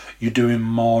stuff. You're doing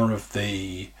more of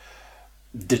the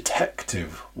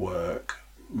detective work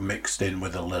mixed in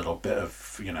with a little bit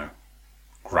of, you know,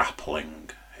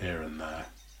 grappling here and there.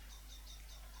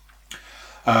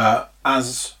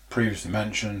 As previously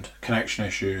mentioned, connection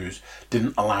issues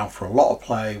didn't allow for a lot of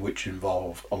play, which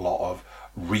involved a lot of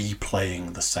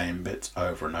replaying the same bits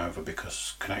over and over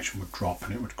because connection would drop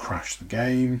and it would crash the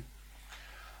game.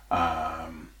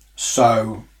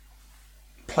 So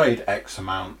played X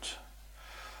amount.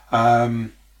 I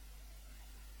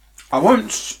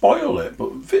won't spoil it,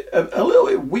 but a little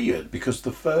bit weird because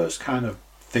the first kind of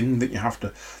thing that you have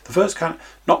to, the first kind of,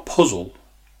 not puzzle,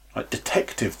 like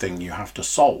detective thing you have to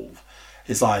solve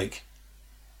is like,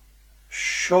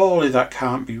 surely that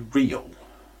can't be real.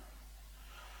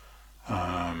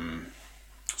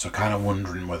 So kind of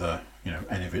wondering whether, you know,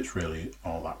 any of it's really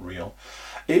all that real.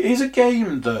 It is a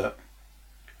game that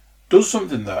does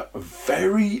something that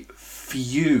very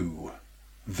few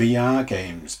VR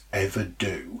games ever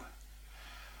do,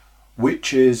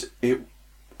 which is it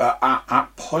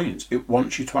at points it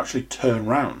wants you to actually turn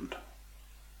round.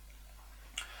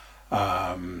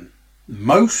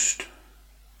 Most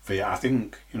VR, I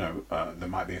think, you know, there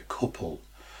might be a couple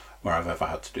where I've ever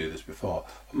had to do this before.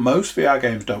 Most VR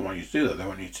games don't want you to do that. They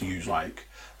want you to use like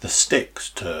the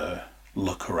sticks to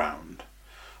look around.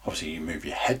 Obviously you move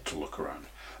your head to look around.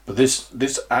 But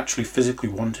this actually physically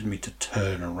wanted me to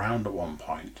turn around at one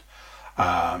point.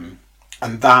 And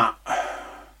that,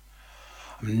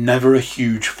 I'm never a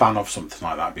huge fan of something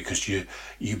like that because you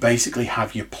basically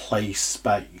have your play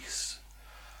space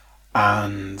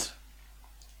and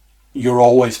you're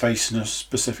always facing a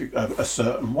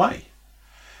certain way.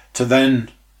 to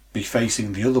then be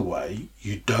facing the other way,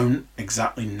 you don't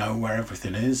exactly know where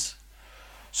everything is.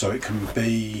 So it can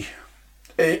be,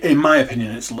 in my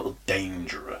opinion, it's a little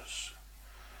dangerous.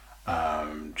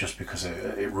 Just because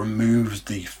it removes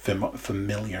the familiarity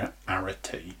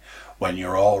when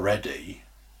you're already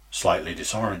slightly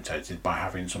disorientated by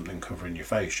having something covering your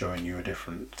face, showing you a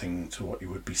different thing to what you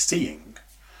would be seeing.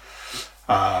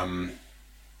 I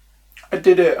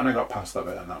did it and I got past that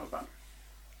bit and that was bad.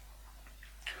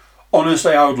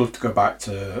 Honestly, I would love to go back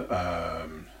to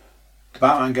the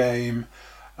Batman game.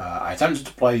 I attempted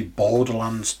to play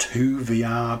Borderlands 2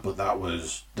 VR, but that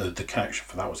was the connection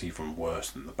for that was even worse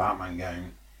than the Batman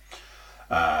game.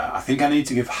 I think I need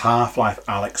to give Half-Life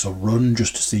Alyx a run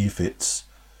just to see if it's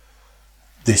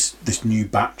this new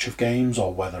batch of games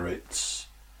or whether it's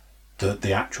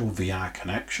the actual VR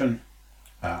connection.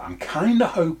 I'm kind of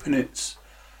hoping it's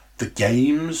the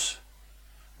games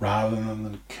rather than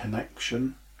the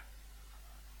connection.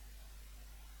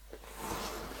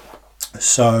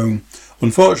 So,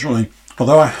 unfortunately,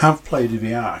 although I have played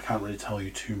VR, I can't really tell you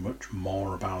too much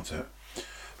more about it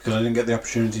because I didn't get the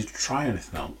opportunity to try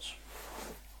anything else.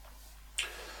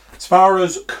 As far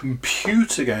as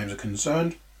computer games are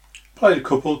concerned, played a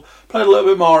couple. Played a little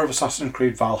bit more of Assassin's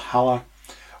Creed Valhalla,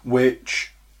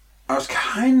 which I was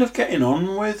kind of getting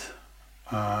on with.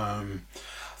 I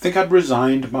think I'd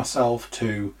resigned myself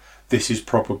to this is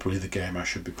probably the game I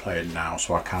should be playing now,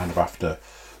 so I kind of have to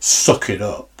suck it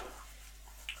up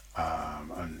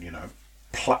and,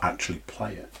 actually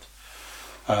play it.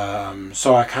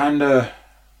 So I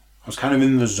was kind of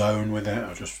in the zone with it. I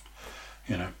was just,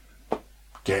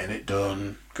 getting it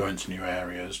done, going to new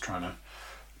areas, trying to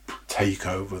take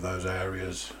over those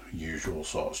areas, usual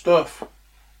sort of stuff.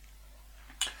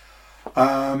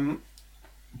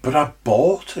 But I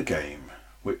bought a game,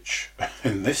 which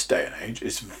in this day and age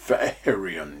is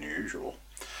very unusual.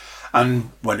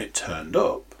 And when it turned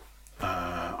up,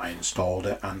 I installed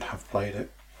it and have played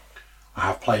it. I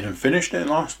have played and finished it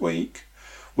last week,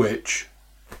 which,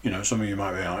 some of you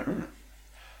might be like,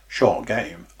 short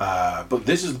game. But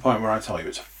this is the point where I tell you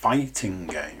it's a fighting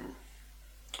game.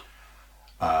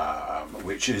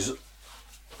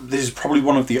 This is probably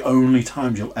one of the only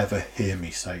times you'll ever hear me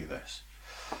say this.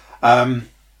 I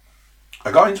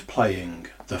got into playing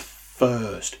the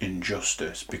first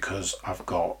Injustice because I've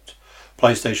got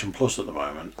PlayStation Plus at the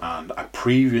moment and I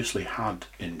previously had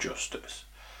Injustice.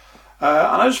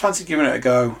 And I just fancied giving it a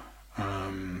go.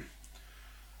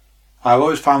 I've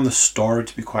always found the story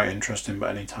to be quite interesting,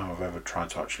 but any time I've ever tried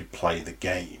to actually play the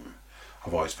game,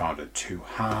 I've always found it too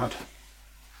hard.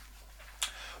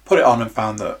 Put it on and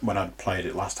found that when I'd played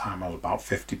it last time, I was about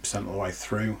 50% of the way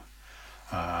through.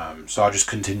 So I just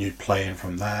continued playing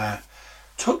from there.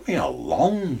 Took me a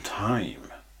long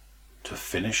time to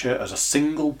finish it as a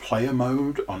single player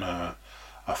mode on a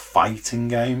fighting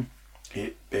game.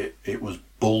 It was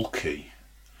bulky.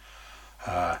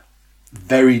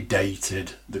 Very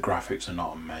dated. The graphics are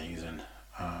not amazing.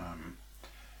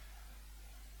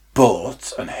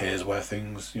 But, and here's where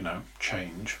things,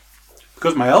 change.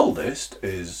 Because my eldest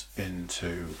is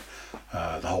into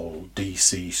the whole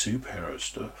DC superhero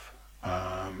stuff,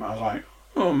 I was like,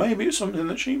 oh, maybe it's something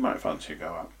that she might fancy a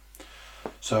go at.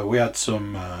 So we had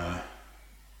some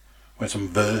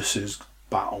versus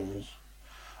battles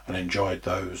and enjoyed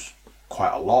those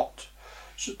quite a lot,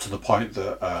 to the point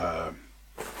that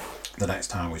the next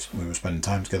time we were spending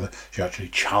time together, she actually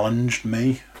challenged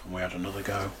me and we had another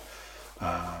go.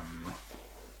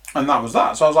 And that was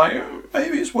that. So I was like,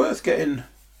 maybe it's worth getting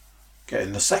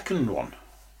the second one.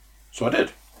 So I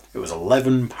did. It was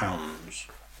 £11,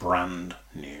 brand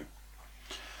new.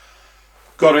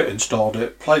 Got it, installed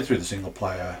it, played through the single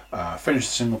player, finished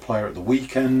the single player at the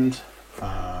weekend.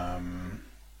 I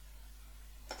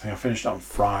think I finished it on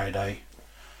Friday.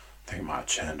 I think it might have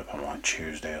turned up on like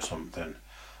Tuesday or something.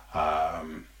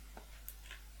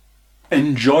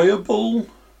 Enjoyable,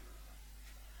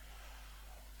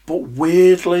 but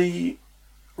weirdly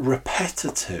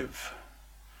repetitive.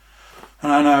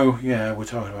 And I know, we're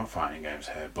talking about fighting games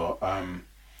here, but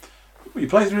you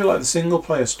play through like the single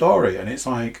player story and it's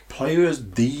like play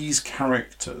as these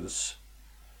characters,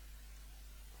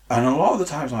 and a lot of the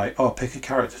times like, pick a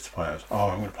character to play as.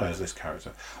 I'm going to play as this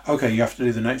character. Okay, you have to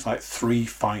do the next like 3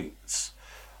 fights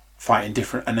fighting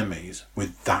different enemies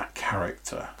with that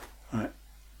character. Right.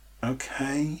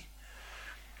 Okay.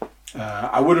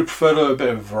 I would have preferred a bit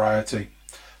of variety.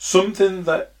 Something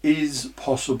that is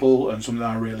possible and something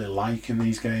I really like in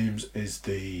these games is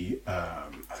the, I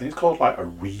think it's called like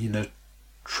arena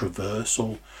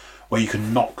traversal, where you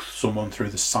can knock someone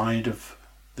through the side of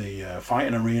the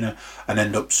fighting arena and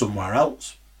end up somewhere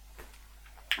else.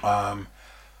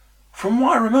 from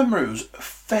what I remember, it was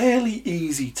fairly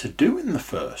easy to do in the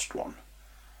first one.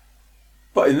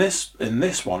 But in this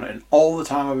one, in all the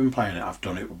time I've been playing it, I've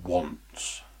done it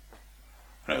once.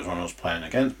 And it was when I was playing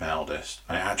against my eldest,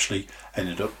 and it actually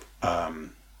ended up,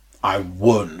 I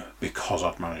won because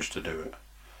I'd managed to do it.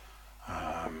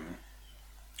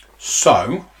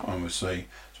 So, obviously,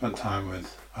 spent time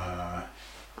with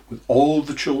all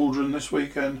the children this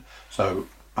weekend. So,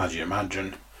 as you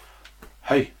imagine,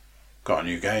 hey, got a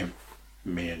new game.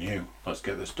 Me and you, let's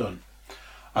get this done.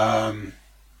 I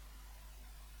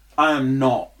am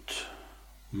not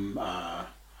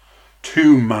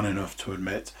too man enough to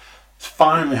admit it's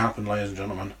finally happened, ladies and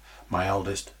gentlemen. My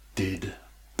eldest did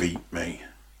beat me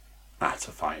at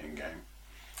a fighting game.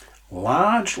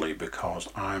 Largely because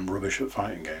I'm rubbish at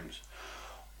fighting games.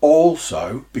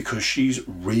 Also because she's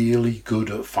really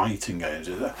good at fighting games.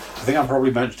 I think I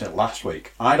probably mentioned it last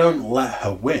week. I don't let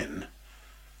her win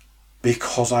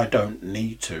because I don't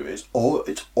need to. It's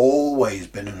always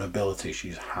been an ability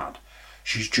she's had.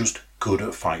 She's just good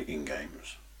at fighting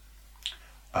games.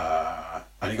 And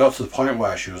it got to the point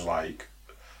where she was like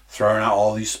throwing out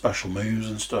all these special moves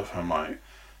and stuff. I'm like,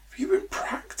 have you been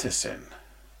practicing?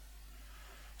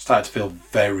 Started to feel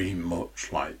very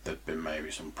much like there'd been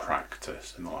maybe some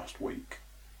practice in the last week.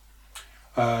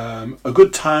 A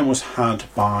good time was had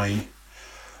by,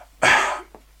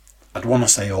 I'd want to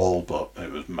say all, but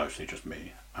it was mostly just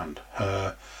me and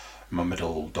her. My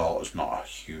middle daughter's not a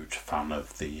huge fan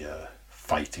of the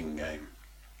fighting game.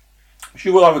 She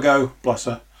will have a go, bless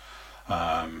her.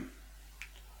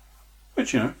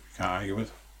 Which, you know, can't argue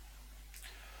with.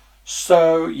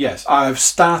 So, yes, I've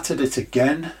started it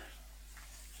again.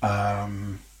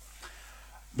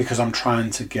 Because I'm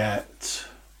trying to get...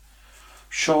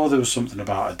 Sure, there was something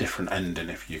about a different ending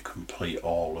if you complete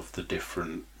all of the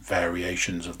different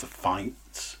variations of the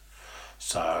fights.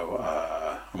 So,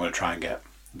 I'm going to try and get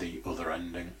the other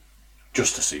ending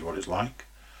just to see what it's like.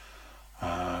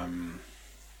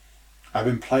 I've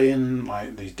been playing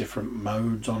like these different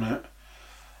modes on it,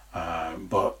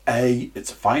 but A,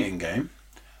 it's a fighting game.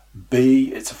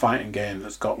 B, it's a fighting game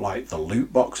that's got like the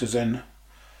loot boxes in,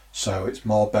 so it's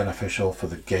more beneficial for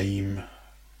the game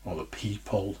or the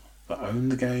people that own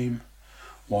the game,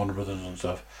 Warner Brothers and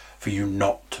stuff, for you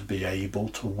not to be able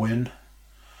to win.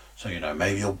 So, you know,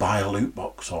 maybe you'll buy a loot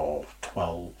box or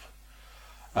 12.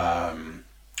 And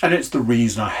it's the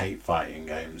reason I hate fighting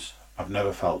games. I've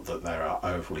never felt that they are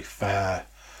overly fair,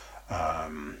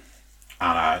 and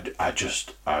I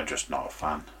just not a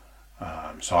fan.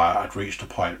 So I'd reached a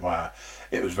point where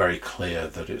it was very clear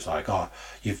that it's like, oh,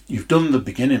 you've done the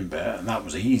beginning bit and that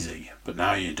was easy, but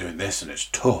now you're doing this and it's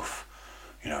tough.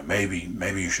 You know, maybe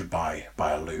you should buy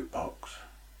a loot box,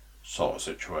 sort of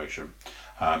situation.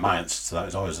 My answer to that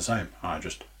is always the same. I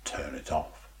just turn it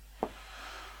off.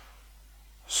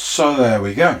 So there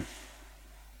we go.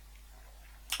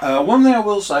 One thing I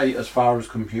will say as far as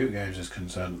computer games is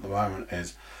concerned at the moment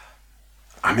is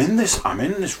I'm in this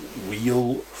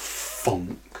real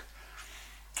funk.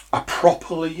 I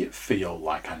properly feel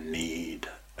like I need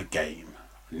a game.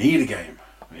 I need a game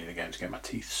to get my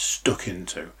teeth stuck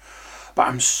into. But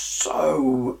I'm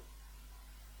so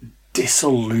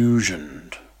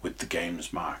disillusioned with the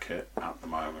games market at the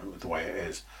moment, with the way it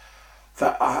is,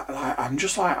 that I'm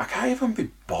just like, I can't even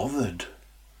be bothered.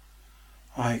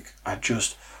 Like, I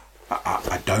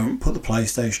don't put the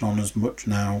PlayStation on as much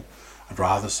now. I'd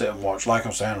rather sit and watch, like I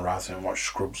was saying, I'd rather sit and watch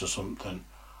Scrubs or something.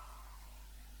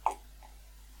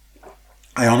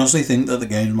 I honestly think that the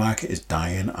games market is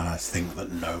dying, and I think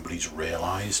that nobody's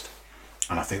realised.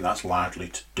 And I think that's largely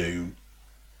to do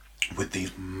with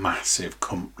these massive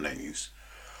companies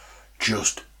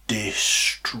just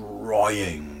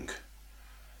destroying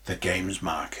the games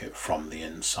market from the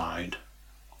inside.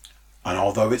 And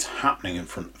although it's happening in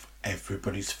front of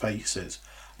everybody's faces,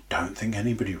 I don't think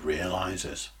anybody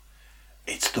realises.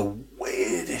 It's the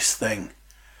weirdest thing.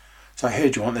 It's like, hey,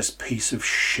 do you want this piece of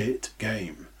shit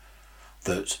game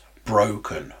that's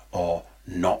broken or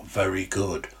not very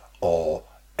good or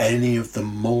any of the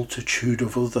multitude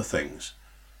of other things?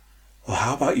 Well,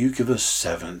 how about you give us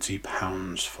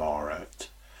 £70 for it?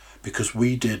 Because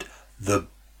we did the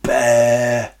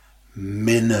bare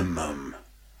minimum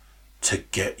to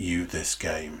get you this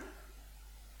game.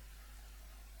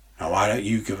 Now, why don't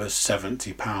you give us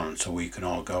 £70 so we can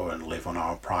all go and live on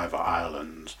our private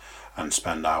islands and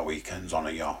spend our weekends on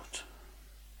a yacht?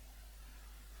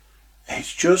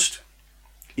 It's just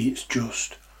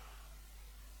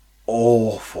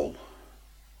awful.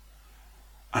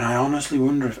 And I honestly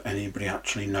wonder if anybody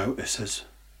actually notices.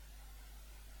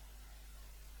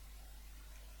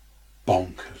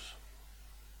 Bonkers.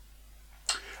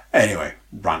 Anyway,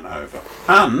 rant over.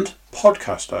 And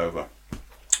podcast over.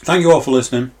 Thank you all for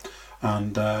listening.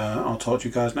 And I'll talk to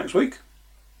you guys next week.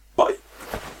 Bye.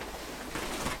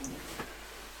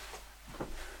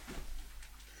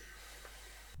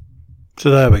 So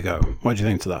there we go. What do you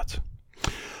think to that?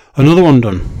 Another one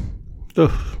done.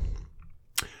 Ugh.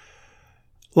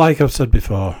 Like I've said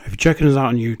before, if you're checking us out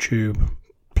on YouTube,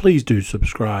 please do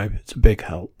subscribe. It's a big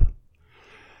help.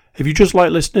 If you just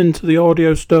like listening to the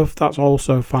audio stuff, that's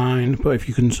also fine. But if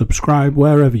you can subscribe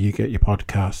wherever you get your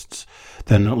podcasts,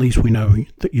 then at least we know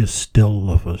that you still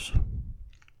love us.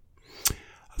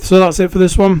 So that's it for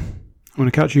this one. I'm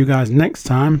going to catch you guys next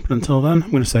time. But until then,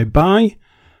 I'm going to say bye.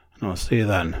 And I'll see you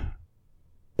then.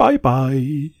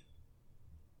 Bye-bye.